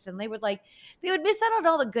relationships, and they would miss out on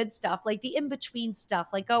all the good stuff, like the in between stuff.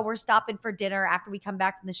 Like, oh, we're stopping for dinner after we come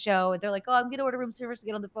back from the show. And they're like, oh, I'm going to order room service to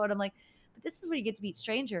get on the phone. I'm like, but this is where you get to meet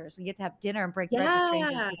strangers and get to have dinner and break bread with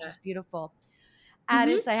strangers, Yeah. which is beautiful.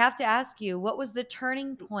 Hmm. Addis, I have to ask you, what was the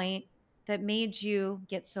turning point that made you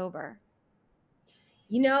get sober?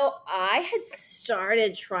 I had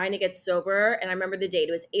started trying to get sober, and I remember the date.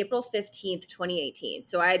 It was April 15th, 2018.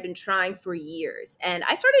 So I had been trying for years. And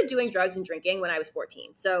I started doing drugs and drinking when I was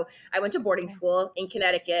 14. So I went to boarding Okay. school in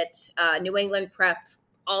Connecticut, New England prep,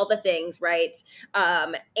 all the things, right?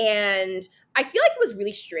 And I feel like it was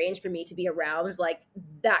really strange for me to be around like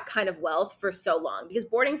that kind of wealth for so long because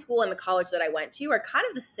boarding school and the college that I went to are kind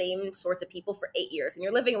of the same sorts of people for 8 years. And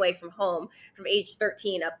you're living away from home from age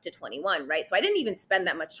 13 up to 21, right? So I didn't even spend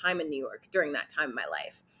that much time in New York during that time of my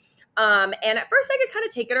life. And at first I could kind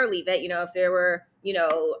of take it or leave it. If there were,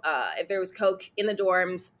 if there was Coke in the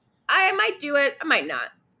dorms, I might do it, I might not.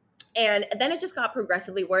 And then it just got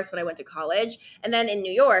progressively worse when I went to college. And then in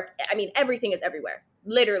New York, I mean, everything is everywhere.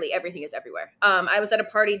 Literally everything is everywhere. I was at a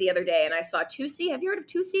party the other day and I saw 2C. Have you heard of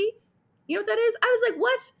 2C? You know what that is? I was like,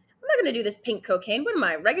 what? I'm not going to do this pink cocaine. What am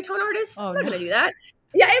I, a reggaeton artist? Oh, I'm not no. going to do that.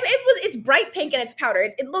 Yeah, it's bright pink and it's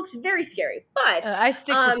powder. It looks very scary. But I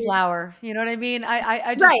stick to flower. You know what I mean?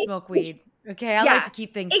 I just right. smoke weed. Okay. I like Yeah, to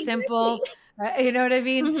keep things exactly. simple. You know what I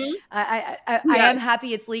mean? Hmm. I Yeah. am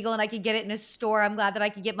happy it's legal and I can get it in a store. I'm glad that I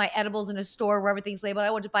can get my edibles in a store where everything's labeled. I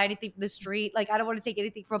don't want to buy anything from the street. Like, I don't want to take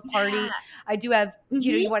anything from a Yeah. party. I do have, Hmm.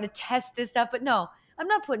 you want to test this stuff, but no, I'm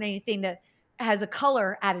not putting anything that has a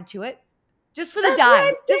color added to it. Just for the That's what dye.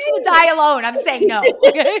 I'm Just for the saying. dye alone. I'm saying no.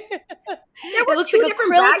 Okay. There It were looks two like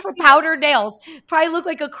different acrylic bags. for powdered nails. Probably look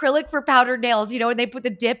like acrylic for powdered nails, when they put the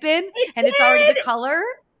dip in It and it's already the did. color.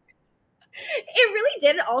 It really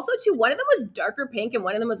did. Also, too, one of them was darker pink and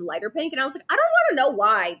one of them was lighter pink. And I was like, I don't want to know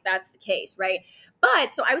why that's the case, right?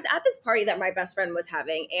 But so I was at this party that my best friend was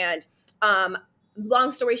having. And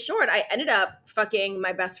long story short, I ended up fucking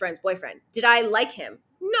my best friend's boyfriend. Did I like him?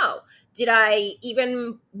 No. Did I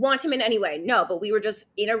even want him in any way? No. But we were just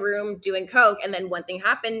in a room doing coke. And then one thing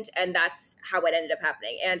happened. And that's how it ended up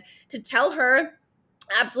happening. And to tell her,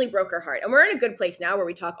 absolutely broke her heart. And we're in a good place now where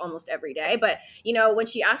we talk almost every day. But, when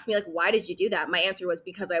she asked me, like, why did you do that? My answer was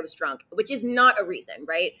because I was drunk, which is not a reason,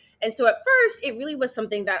 right? And so at first, it really was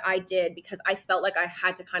something that I did because I felt like I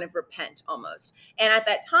had to kind of repent almost. And at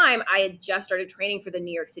that time, I had just started training for the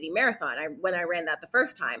New York City Marathon when I ran that the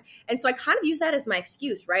first time. And so I kind of used that as my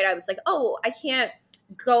excuse, right? I was like, oh, I can't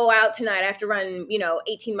go out tonight. I have to run,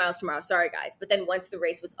 18 miles tomorrow. Sorry, guys. But then once the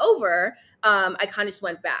race was over, I kind of just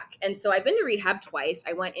went back. And so I've been to rehab twice.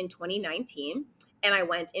 I went in 2019 and I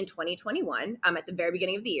went in 2021 at the very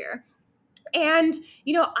beginning of the year. And,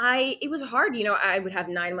 it was hard. I would have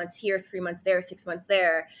 9 months here, 3 months there, 6 months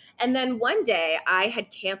there. And then one day I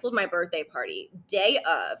had canceled my birthday party day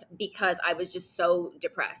of because I was just so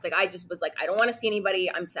depressed. Like, I just was like, I don't want to see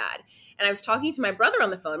anybody. I'm sad. And I was talking to my brother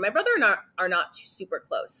on the phone. My brother and I are not super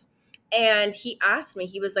close. And he asked me,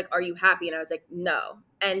 he was like, are you happy? And I was like, no.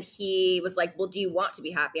 And he was like, well, do you want to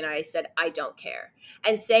be happy? And I said, I don't care.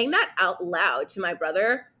 And saying that out loud to my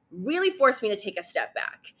brother really forced me to take a step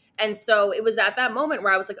back. And so it was at that moment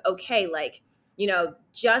where I was like, okay, like,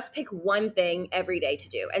 just pick one thing every day to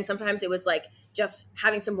do. And sometimes it was like just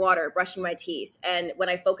having some water, brushing my teeth. And when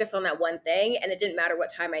I focused on that one thing, and it didn't matter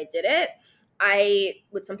what time I did it, I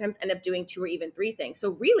would sometimes end up doing 2 or even 3 things.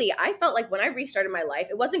 So really, I felt like when I restarted my life,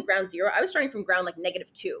 it wasn't ground zero. I was starting from ground like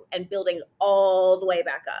 -2 and building all the way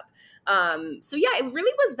back up. So yeah, it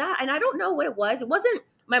really was that. And I don't know what it was. It wasn't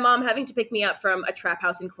my mom having to pick me up from a trap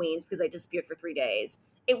house in Queens because I disappeared for 3 days.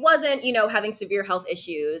 It wasn't, having severe health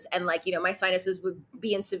issues and like, my sinuses would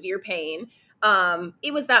be in severe pain.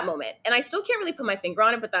 It was that moment. And I still can't really put my finger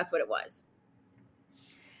on it, but that's what it was.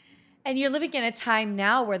 And you're living in a time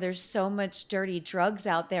now where there's so much dirty drugs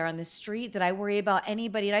out there on the street that I worry about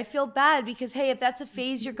anybody. And I feel bad because, hey, if that's a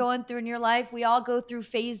phase you're going through in your life, we all go through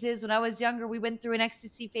phases. When I was younger, we went through an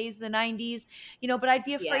ecstasy phase in the 90s, but I'd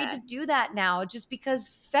be afraid Yeah. to do that now just because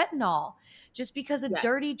fentanyl, just because of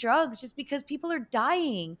dirty Yes. drugs, just because people are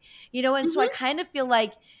dying, and so I Hmm. kind of feel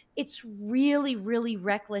like it's really, really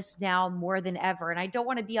reckless now more than ever. And I don't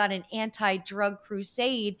want to be on an anti-drug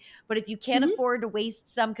crusade, but if you can't Hmm. afford to waste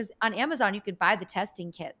some, because on Amazon you could buy the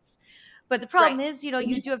testing kits. But the problem Right. is,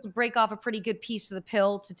 you do have to break off a pretty good piece of the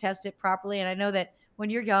pill to test it properly. And I know that when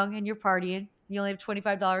you're young and you're partying, you only have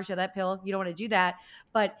 $25 for that pill. You don't want to do that.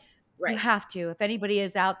 But you Right. have to. If anybody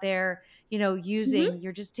is out there, Hmm.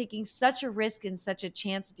 you're just taking such a risk and such a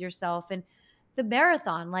chance with yourself. And the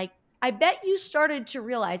marathon, like, I bet you started to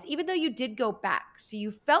realize, even though you did go back, so you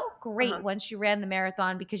felt great Uh-huh. once you ran the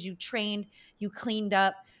marathon because you trained, you cleaned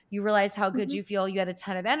up, you realized how good Hmm. you feel, you had a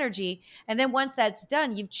ton of energy. And then once that's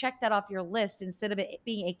done, you've checked that off your list instead of it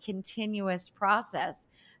being a continuous process.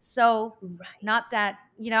 So, not Right.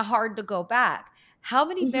 that, hard to go back. How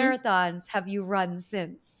many Hmm. marathons have you run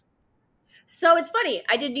since? So it's funny.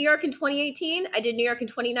 I did New York in 2018. I did New York in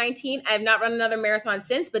 2019. I have not run another marathon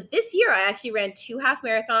since, but this year I actually ran 2 half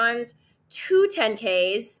marathons, 2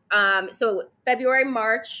 10Ks. So February,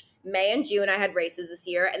 March, May, and June, I had races this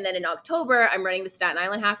year. And then in October, I'm running the Staten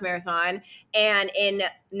Island Half Marathon. And in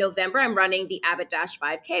November, I'm running the Abbott Dash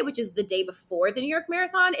 5K, which is the day before the New York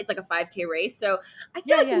Marathon. It's like a 5K race. So I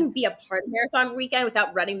feel Yeah, like I yeah. can be a part of marathon weekend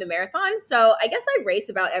without running the marathon. So I guess I race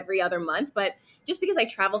about every other month, but just because I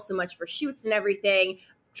travel so much for shoots and everything,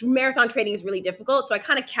 marathon training is really difficult. So I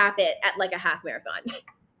kind of cap it at like a half marathon.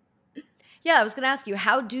 Yeah, I was going to ask you,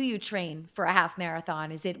 how do you train for a half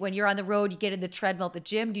marathon? Is it when you're on the road, you get in the treadmill at the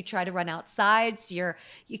gym? Do you try to run outside so you're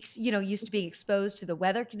used to being exposed to the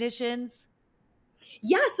weather conditions?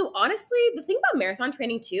 Yeah, so honestly, the thing about marathon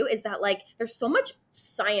training too is that like there's so much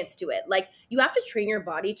science to it. Like you have to train your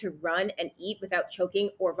body to run and eat without choking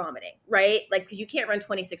or vomiting, right? Like because you can't run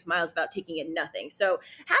 26 miles without taking in nothing. So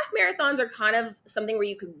half marathons are kind of something where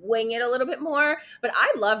you could wing it a little bit more. But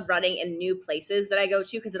I love running in new places that I go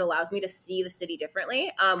to because it allows me to see the city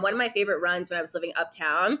differently. One of my favorite runs when I was living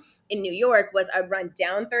uptown in New York was I'd run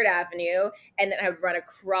down Third Avenue and then I would run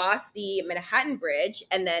across the Manhattan Bridge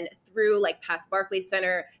and then through like past Barclays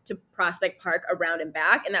Center to Prospect Park around and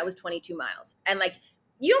back, and that was 22 miles. And like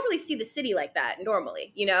you don't really see the city like that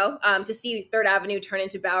normally, to see Third Avenue turn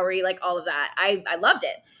into Bowery, like all of that. I loved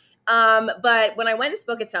it. But when I went and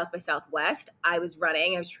spoke at South by Southwest, I was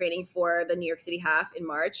training for the New York City half in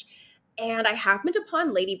March. And I happened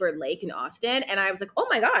upon Lady Bird Lake in Austin. And I was like, oh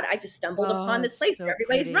my God, I just stumbled upon Oh, this it's place where so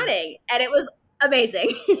everybody's pretty. running. And it was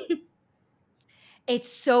amazing.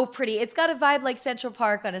 It's so pretty. It's got a vibe like Central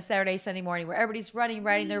Park on a Saturday, Sunday morning where everybody's running,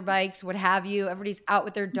 riding their bikes, what have you. Everybody's out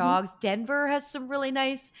with their Mhm, dogs. Denver has some really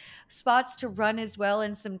nice spots to run as well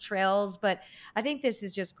and some trails. But I think this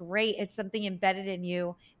is just great. It's something embedded in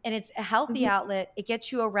you and it's a healthy mhm. outlet. It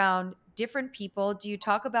gets you around different people. Do you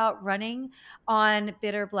talk about running on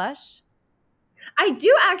Bitter Blush? I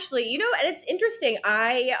do actually, and it's interesting.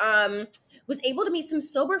 I was able to meet some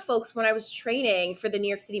sober folks when I was training for the New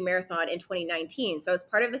York City Marathon in 2019. So I was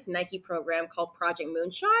part of this Nike program called Project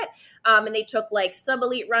Moonshot, and they took like sub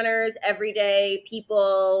elite runners, everyday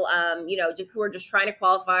people, who were just trying to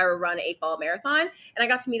qualify or run a fall marathon. And I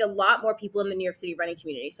got to meet a lot more people in the New York City running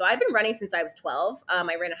community. So I've been running since I was 12. I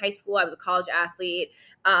ran in high school. I was a college athlete.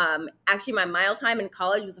 Actually, my mile time in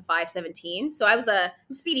college was a 5:17, so I was a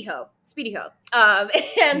speedy hoe.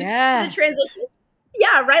 And so the Yes. transition,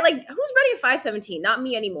 yeah, right. Like, who's running a 5:17? Not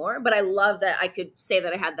me anymore, but I love that I could say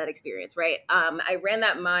that I had that experience, right? I ran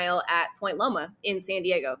that mile at Point Loma in San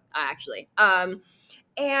Diego, actually.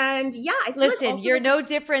 And yeah, I feel like Listen, also you're like no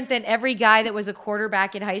different than every guy that was a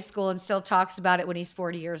quarterback in high school and still talks about it when he's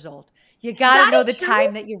 40 years old. You got to that know the is true.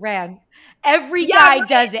 time that you ran. Every Yeah, guy right.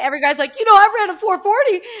 does it. Every guy's like, I ran a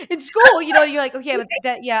 440 in school. You're like, okay, but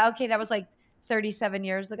okay, that was like 37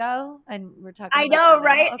 years ago. And we're talking I about that know, now.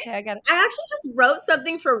 right? Okay, I got it. I actually just wrote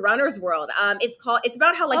something for Runner's World. It's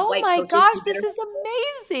about how like Oh white my coaches gosh, can better. this is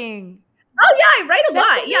amazing. Oh yeah, I write a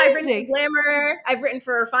That's lot. Yeah, I've written for amazing. Glamour. I've written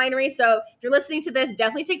for Refinery. So if you're listening to this,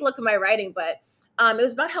 definitely take a look at my writing. But it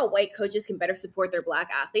was about how white coaches can better support their black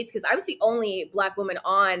athletes because I was the only black woman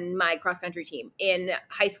on my cross country team in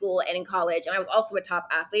high school and in college, and I was also a top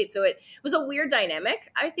athlete. So it was a weird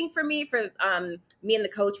dynamic, I think, for me. For me and the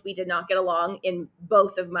coach, we did not get along in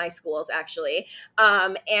both of my schools, actually.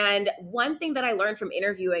 And one thing that I learned from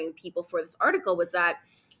interviewing people for this article was that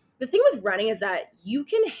the thing with running is that you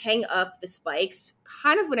can hang up the spikes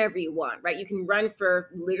kind of whenever you want, right? You can run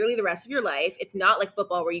for literally the rest of your life. It's not like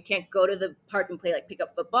football where you can't go to the park and play like pick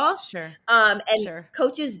up football. Sure. And Sure.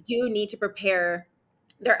 coaches do need to prepare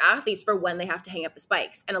their athletes for when they have to hang up the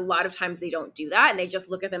spikes. And a lot of times they don't do that and they just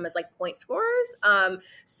look at them as like point scorers.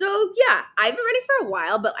 So yeah, I've been running for a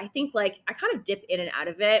while, but I think like I kind of dip in and out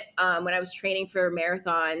of it. When I was training for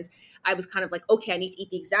marathons, I was kind of like, okay, I need to eat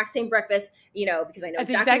the exact same breakfast, because I know At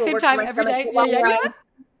the exactly exact what same works for time my every stomach day. for Yeah, long yeah, yeah. runs.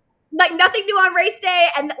 Like nothing new on race day,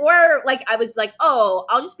 and or like I was like, oh,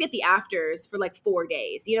 I'll just be at the afters for like 4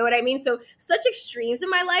 days. You know what I mean? So such extremes in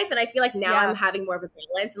my life, and I feel like now I'm Yeah. having more of a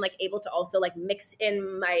balance and like able to also like mix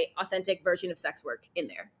in my authentic version of sex work in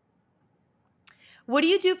there. What do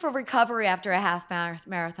you do for recovery after a half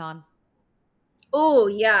marathon? Oh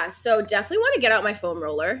yeah, so definitely want to get out my foam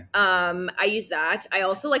roller. I use that. I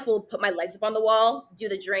also like will put my legs up on the wall, do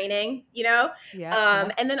the draining, Yep,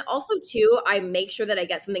 yep. and then also too, I make sure that I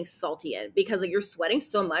get something salty in because like you're sweating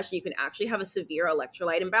so much, you can actually have a severe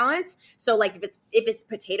electrolyte imbalance. So like if it's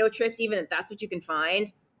potato chips, even if that's what you can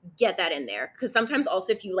find, get that in there because sometimes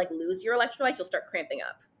also if you like lose your electrolytes, you'll start cramping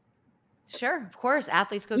up. Sure, of course.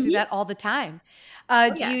 Athletes go through Mhm. that all the time.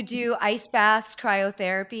 Oh Do yeah. you do ice baths,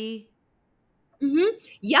 cryotherapy? Hmm.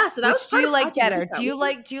 Yeah. So that was Which do part you of like Project better? Moonshot. Do you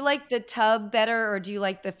like the tub better or do you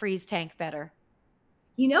like the freeze tank better?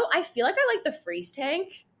 I feel like I like the freeze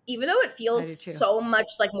tank, even though it I feels do too. so much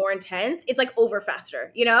like more intense. It's like over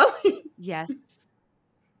faster. Yes.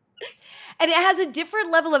 And it has a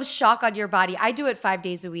different level of shock on your body. I do it 5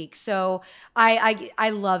 days a week. So I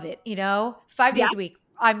love it, 5 Yeah. days a week.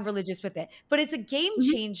 I'm religious with it. But it's a game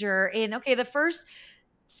Mhm. changer in okay, the first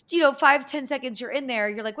 5-10 seconds you're in there,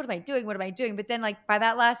 you're like, what am I doing? What am I doing? But then like by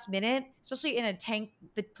that last minute, especially in a tank,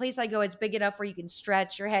 the place I go, it's big enough where you can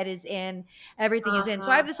stretch, your head is in, everything is in. So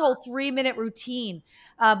I Uh-huh. have this whole 3-minute routine.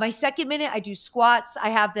 My second minute, I do squats. I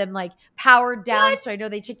have them like powered down. So I What? know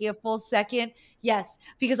they take you a full second. Yes,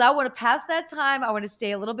 because I want to pass that time. I want to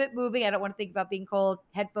stay a little bit moving. I don't want to think about being cold,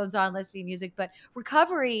 headphones on, listening to music. But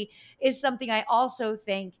recovery is something I also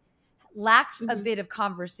think lacks a Mhm. bit of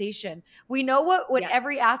conversation. We know what Yes.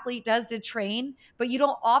 every athlete does to train, but you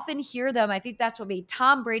don't often hear them. I think that's what made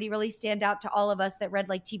Tom Brady really stand out to all of us that read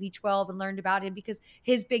like TB12 and learned about him, because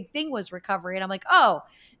his big thing was recovery. And I'm like, oh,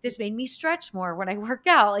 this made me stretch more when I work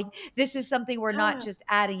out. Like, this is something we're not Yeah. just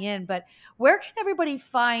adding in. But where can everybody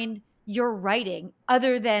find your writing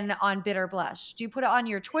other than on Bitter Blush? Do you put it on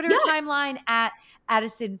your Twitter Yeah. timeline at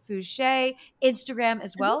Addison Fouche, Instagram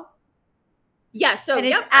as Mhm. well? Yeah, so And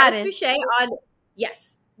it's yep, Addis Fouche Addis. on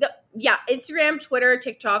yes. Instagram, Twitter,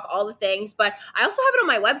 TikTok, all the things. But I also have it on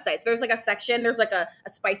my website. So there's like a section, there's like a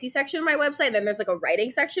spicy section of my website, and then there's like a writing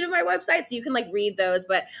section of my website. So you can like read those.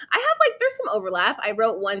 But I have like there's some overlap. I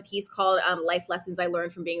wrote one piece called Life Lessons I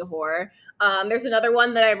Learned from Being a Whore. There's another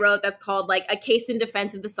one that I wrote that's called like A Case in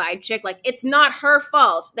Defense of the Side Chick. Like, it's not her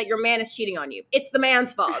fault that your man is cheating on you. It's the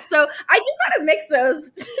man's fault. So I do kind of mix those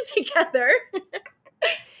together.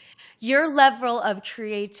 Your level of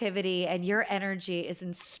creativity and your energy is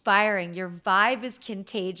inspiring. Your vibe is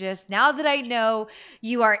contagious. Now that I know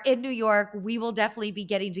you are in New York, we will definitely be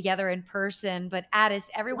getting together in person. But Addis,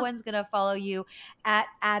 everyone's Yes. going to follow you at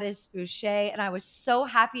Addis Fouche. And I was so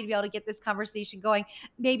happy to be able to get this conversation going.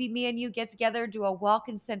 Maybe me and you get together, do a walk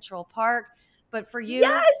in Central Park. But for you,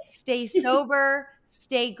 Yes. stay sober,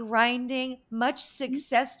 stay grinding. Much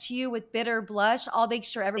success to you with Bitter Blush. I'll make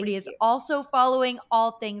sure everybody Thank is you. also following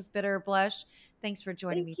all things Bitter Blush. Thanks for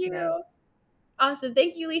joining Thank me today. you. Awesome.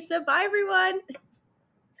 Thank you, Lisa. Bye, everyone.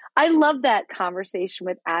 I love that conversation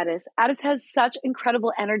with Addis. Addis has such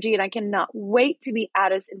incredible energy, and I cannot wait to meet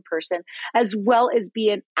Addis in person, as well as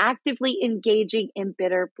being actively engaging in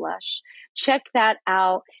Bitter Blush. Check that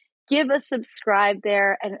out. Give a subscribe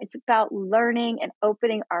there. And it's about learning and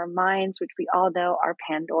opening our minds, which we all know are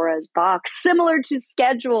Pandora's box, similar to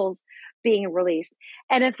schedules being released.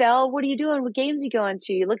 NFL, what are you doing? What games are you going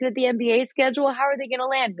to? You looking at the NBA schedule? How are they going to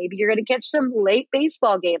land? Maybe you're going to catch some late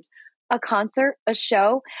baseball games, a concert, a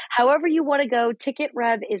show. However you want to go, Ticket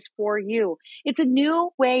Rev is for you. It's a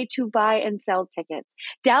new way to buy and sell tickets.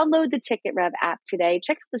 Download the Ticket Rev app today.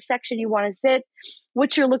 Check out the section you want to sit,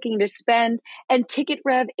 what you're looking to spend, and Ticket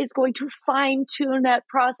Rev is going to fine tune that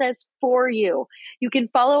process for you. You can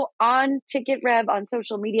follow on Ticket Rev on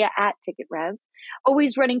social media at Ticket Rev.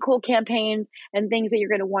 Always running cool campaigns and things that you're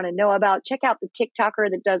going to want to know about. Check out the TikToker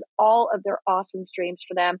that does all of their awesome streams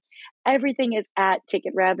for them. Everything is at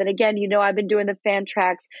Ticket Rev. And again, I've been doing the Fan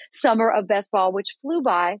Tracks Summer of Best Ball, which flew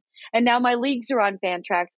by. And now my leagues are on Fan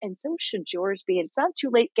Tracks, and so should yours be. It's not too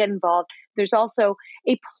late to get involved. There's also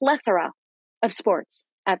a plethora of sports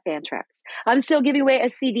at Fan Tracks. I'm still giving away a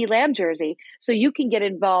CD Lamb jersey, so you can get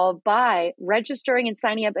involved by registering and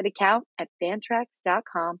signing up an account at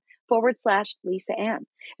fantrax.com/Lisa Ann.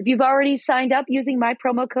 If you've already signed up using my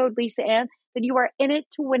promo code Lisa Ann, then you are in it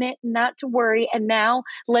to win it, not to worry. And now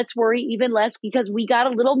let's worry even less, because we got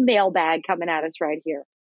a little mailbag coming at us right here.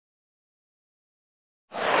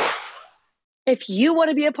 If you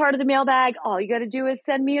want to be a part of the mailbag, all you got to do is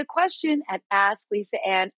send me a question at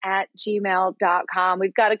asklisaan@gmail.com.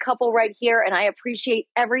 We've got a couple right here, and I appreciate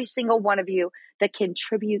every single one of you that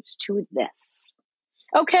contributes to this.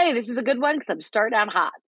 Okay, this is a good one because I'm starting out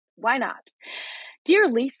hot. Why not? Dear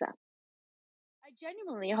Lisa, I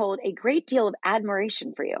genuinely hold a great deal of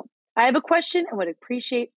admiration for you. I have a question and would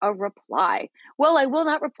appreciate a reply. Well, I will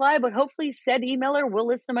not reply, but hopefully said emailer will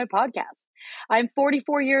listen to my podcast. I'm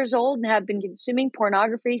 44 years old and have been consuming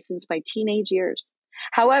pornography since my teenage years.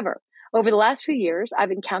 However, over the last few years,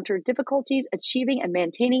 I've encountered difficulties achieving and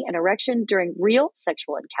maintaining an erection during real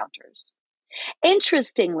sexual encounters.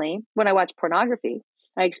 Interestingly, when I watch pornography,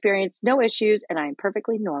 I experience no issues and I am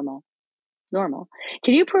perfectly normal.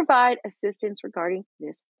 Can you provide assistance regarding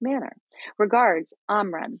this matter? Regards,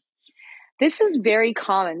 Amran. This is very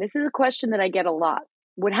common. This is a question that I get a lot.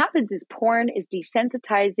 What happens is porn is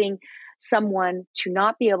desensitizing someone to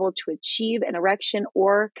not be able to achieve an erection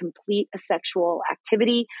or complete a sexual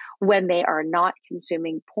activity when they are not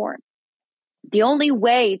consuming porn. The only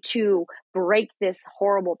way to break this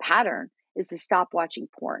horrible pattern is to stop watching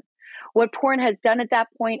porn. What porn has done at that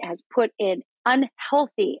point has put in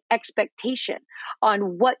unhealthy expectation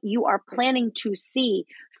on what you are planning to see,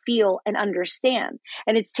 feel, and understand.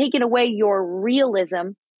 And it's taken away your realism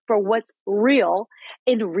for what's real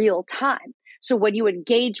in real time. So when you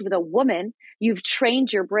engage with a woman, you've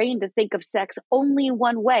trained your brain to think of sex only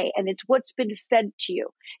one way, and it's what's been fed to you.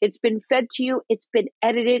 It's been fed to you, it's been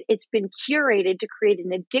edited, it's been curated to create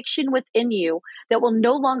an addiction within you that will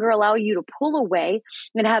no longer allow you to pull away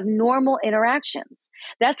and have normal interactions.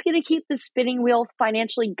 That's going to keep the spinning wheel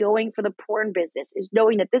financially going for the porn business, is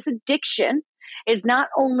knowing that this addiction is not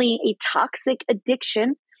only a toxic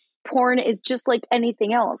addiction, porn is just like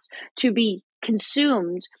anything else to be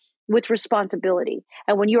consumed with responsibility.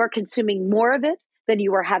 And when you are consuming more of it than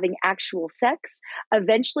you are having actual sex,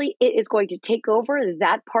 eventually it is going to take over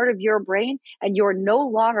that part of your brain, and you're no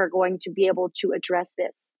longer going to be able to address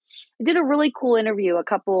this. I did a really cool interview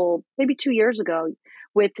maybe 2 years ago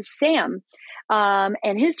with Sam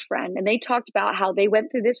and his friend, and they talked about how they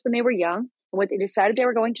went through this when they were young, and what they decided they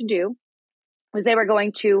were going to do was they were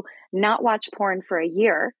going to not watch porn for a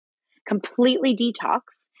year, completely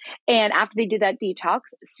detox. And after they did that detox,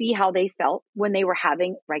 see how they felt when they were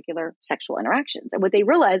having regular sexual interactions. And what they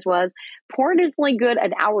realized was porn is only good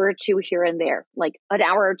an hour or two here and there, like an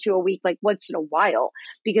hour or two a week, like once in a while,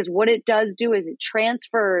 because what it does do is it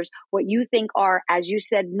transfers what you think are, as you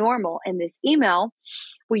said, normal in this email,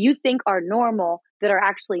 what you think are normal that are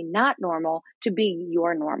actually not normal to be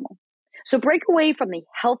your normal. So break away from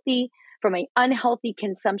an unhealthy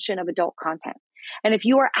consumption of adult content. And if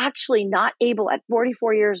you are actually not able at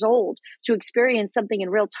 44 years old to experience something in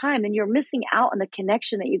real time, then you're missing out on the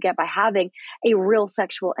connection that you get by having a real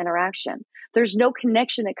sexual interaction. There's no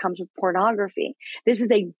connection that comes with pornography. This is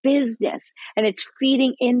a business, and it's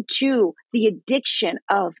feeding into the addiction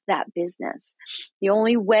of that business. The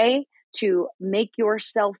only way to make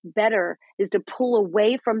yourself better is to pull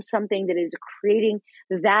away from something that is creating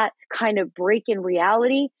that kind of break in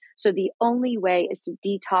reality. So the only way is to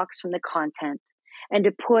detox from the content and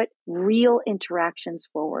to put real interactions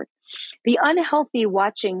forward. The unhealthy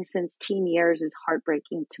watching since teen years is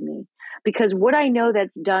heartbreaking to me, because what I know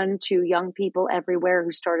that's done to young people everywhere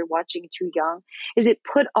who started watching too young is it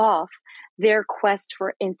put off their quest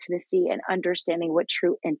for intimacy and understanding what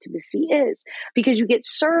true intimacy is, because you get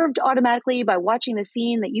served automatically by watching the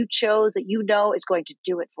scene that you chose, that you know is going to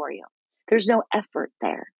do it for you. There's no effort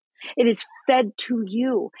there. It is fed to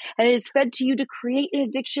you, and it is fed to you to create an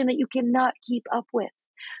addiction that you cannot keep up with.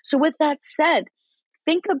 So with that said,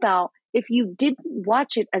 think about if you didn't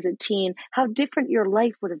watch it as a teen, how different your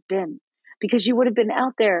life would have been, because you would have been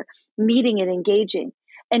out there meeting and engaging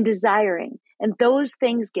and desiring. And those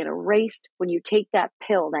things get erased when you take that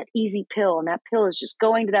pill, that easy pill. And that pill is just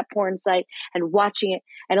going to that porn site and watching it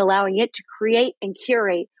and allowing it to create and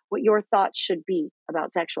curate what your thoughts should be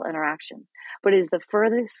about sexual interactions. But it is the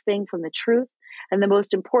furthest thing from the truth. And the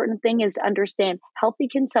most important thing is to understand healthy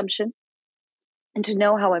consumption and to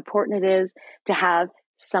know how important it is to have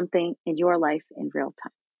something in your life in real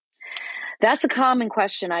time. That's a common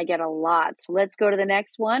question I get a lot. So let's go to the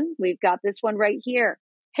next one. We've got this one right here.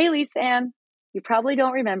 Hey, Lisa Ann, you probably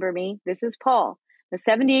don't remember me. This is Paul, the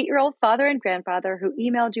 78-year-old father and grandfather who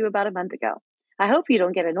emailed you about a month ago. I hope you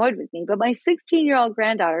don't get annoyed with me, but my 16-year-old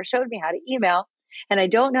granddaughter showed me how to email, and I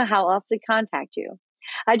don't know how else to contact you.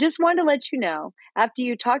 I just wanted to let you know, after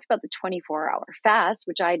you talked about the 24-hour fast,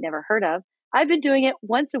 which I had never heard of, I've been doing it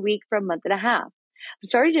once a week for a month and a half. I'm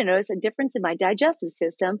starting to notice a difference in my digestive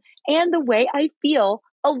system and the way I feel,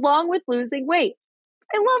 along with losing weight.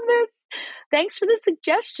 I love this. Thanks for the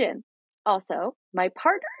suggestion. Also, my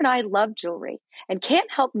partner and I love jewelry and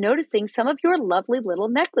can't help noticing some of your lovely little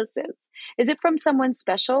necklaces. Is it from someone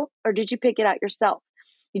special, or did you pick it out yourself?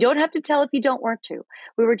 You don't have to tell if you don't want to.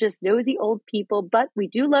 We were just nosy old people, but we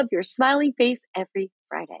do love your smiling face every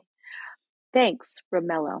Friday. Thanks,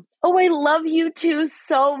 Romello. Oh, I love you too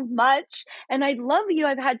so much. And I love you.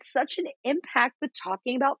 I've had such an impact with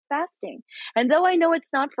talking about fasting. And though I know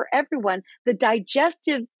it's not for everyone, the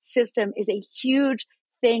digestive system is a huge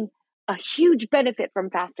thing, a huge benefit from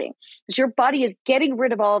fasting, because your body is getting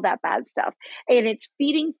rid of all of that bad stuff and it's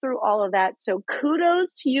feeding through all of that. So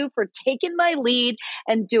kudos to you for taking my lead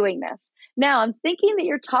and doing this. Now, I'm thinking that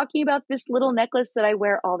you're talking about this little necklace that I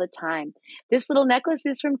wear all the time. This little necklace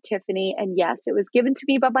is from Tiffany. And yes, it was given to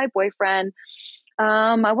me by my boyfriend.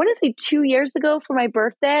 I want to say 2 years ago for my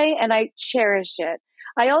birthday, and I cherish it.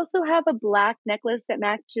 I also have a black necklace that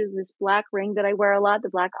matches this black ring that I wear a lot, the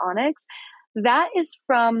black onyx. That is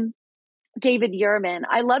from David Yurman.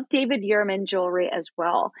 I love David Yurman jewelry as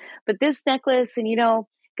well. But this necklace, and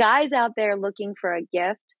guys out there looking for a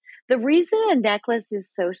gift, The reason a necklace is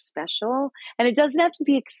so special, and it doesn't have to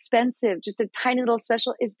be expensive, just a tiny little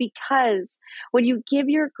special, is because when you give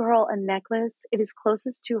your girl a necklace, it is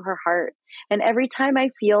closest to her heart. And every time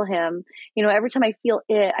I feel him, every time I feel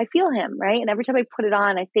it, I feel him, right? And every time I put it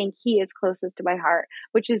on, I think he is closest to my heart,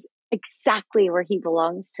 which is exactly where he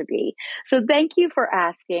belongs to be. So thank you for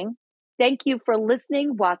asking. Thank you for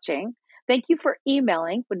listening, watching. Thank you for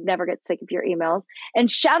emailing. Would never get sick of your emails. And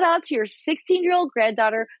shout out to your 16-year-old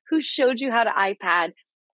granddaughter who showed you how to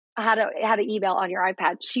email on your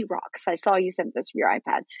iPad. She rocks. I saw you sent this from your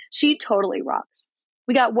iPad. She totally rocks.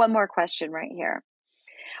 We got one more question right here.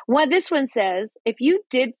 This one says, if you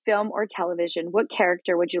did film or television, what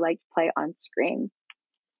character would you like to play on screen?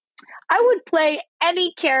 I would play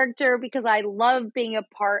any character because I love being a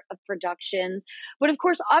part of productions. But of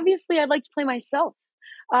course, obviously, I'd like to play myself.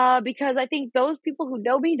 Because I think those people who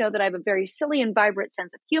know me know that I have a very silly and vibrant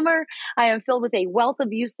sense of humor. I am filled with a wealth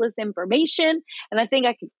of useless information, and I think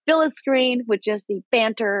I can fill a screen with just the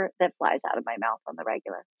banter that flies out of my mouth on the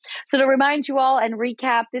regular. So to remind you all and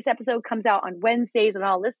recap, this episode comes out on Wednesdays on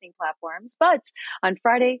all listening platforms, but on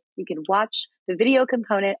Friday, you can watch the video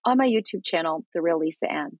component on my YouTube channel, The Real Lisa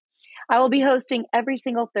Ann. I will be hosting every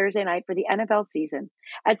single Thursday night for the NFL season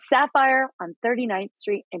at Sapphire on 39th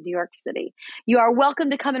Street in New York City. You are welcome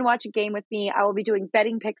to come and watch a game with me. I will be doing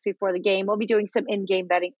betting picks before the game. We'll be doing some in-game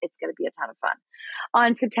betting. It's going to be a ton of fun.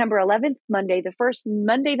 On September 11th, Monday, the first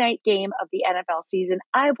Monday night game of the NFL season,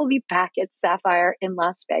 I will be back at Sapphire in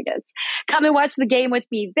Las Vegas. Come and watch the game with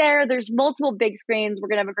me there. There's multiple big screens. We're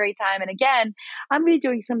going to have a great time. And again, I'm going to be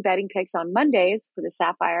doing some betting picks on Mondays for the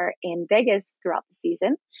Sapphire in Vegas throughout the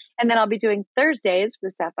season. And then I'll be doing Thursdays for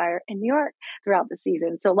the Sapphire in New York throughout the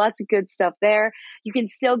season. So lots of good stuff there. You can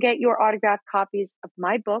still get your autographed copies of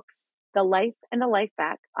my books, The Life and the Life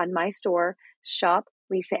Back, on my store, Shop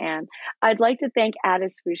Lisa Ann. I'd like to thank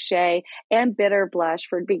Addis, Fouche, and Bitter Blush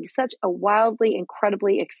for being such a wildly,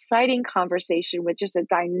 incredibly exciting conversation with just a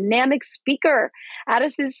dynamic speaker.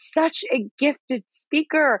 Addis is such a gifted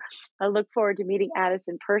speaker. I look forward to meeting Addis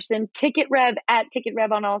in person. Ticket Rev at Ticket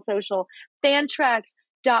Rev on all social.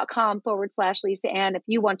 fantrax.com/Lisa Ann if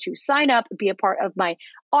you want to sign up and be a part of my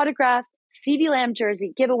autograph CeeDee Lamb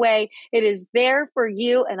jersey giveaway. It is there for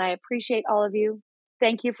you, and I appreciate all of you.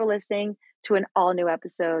 Thank you for listening to an all-new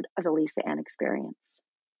episode of the Lisa Ann Experience.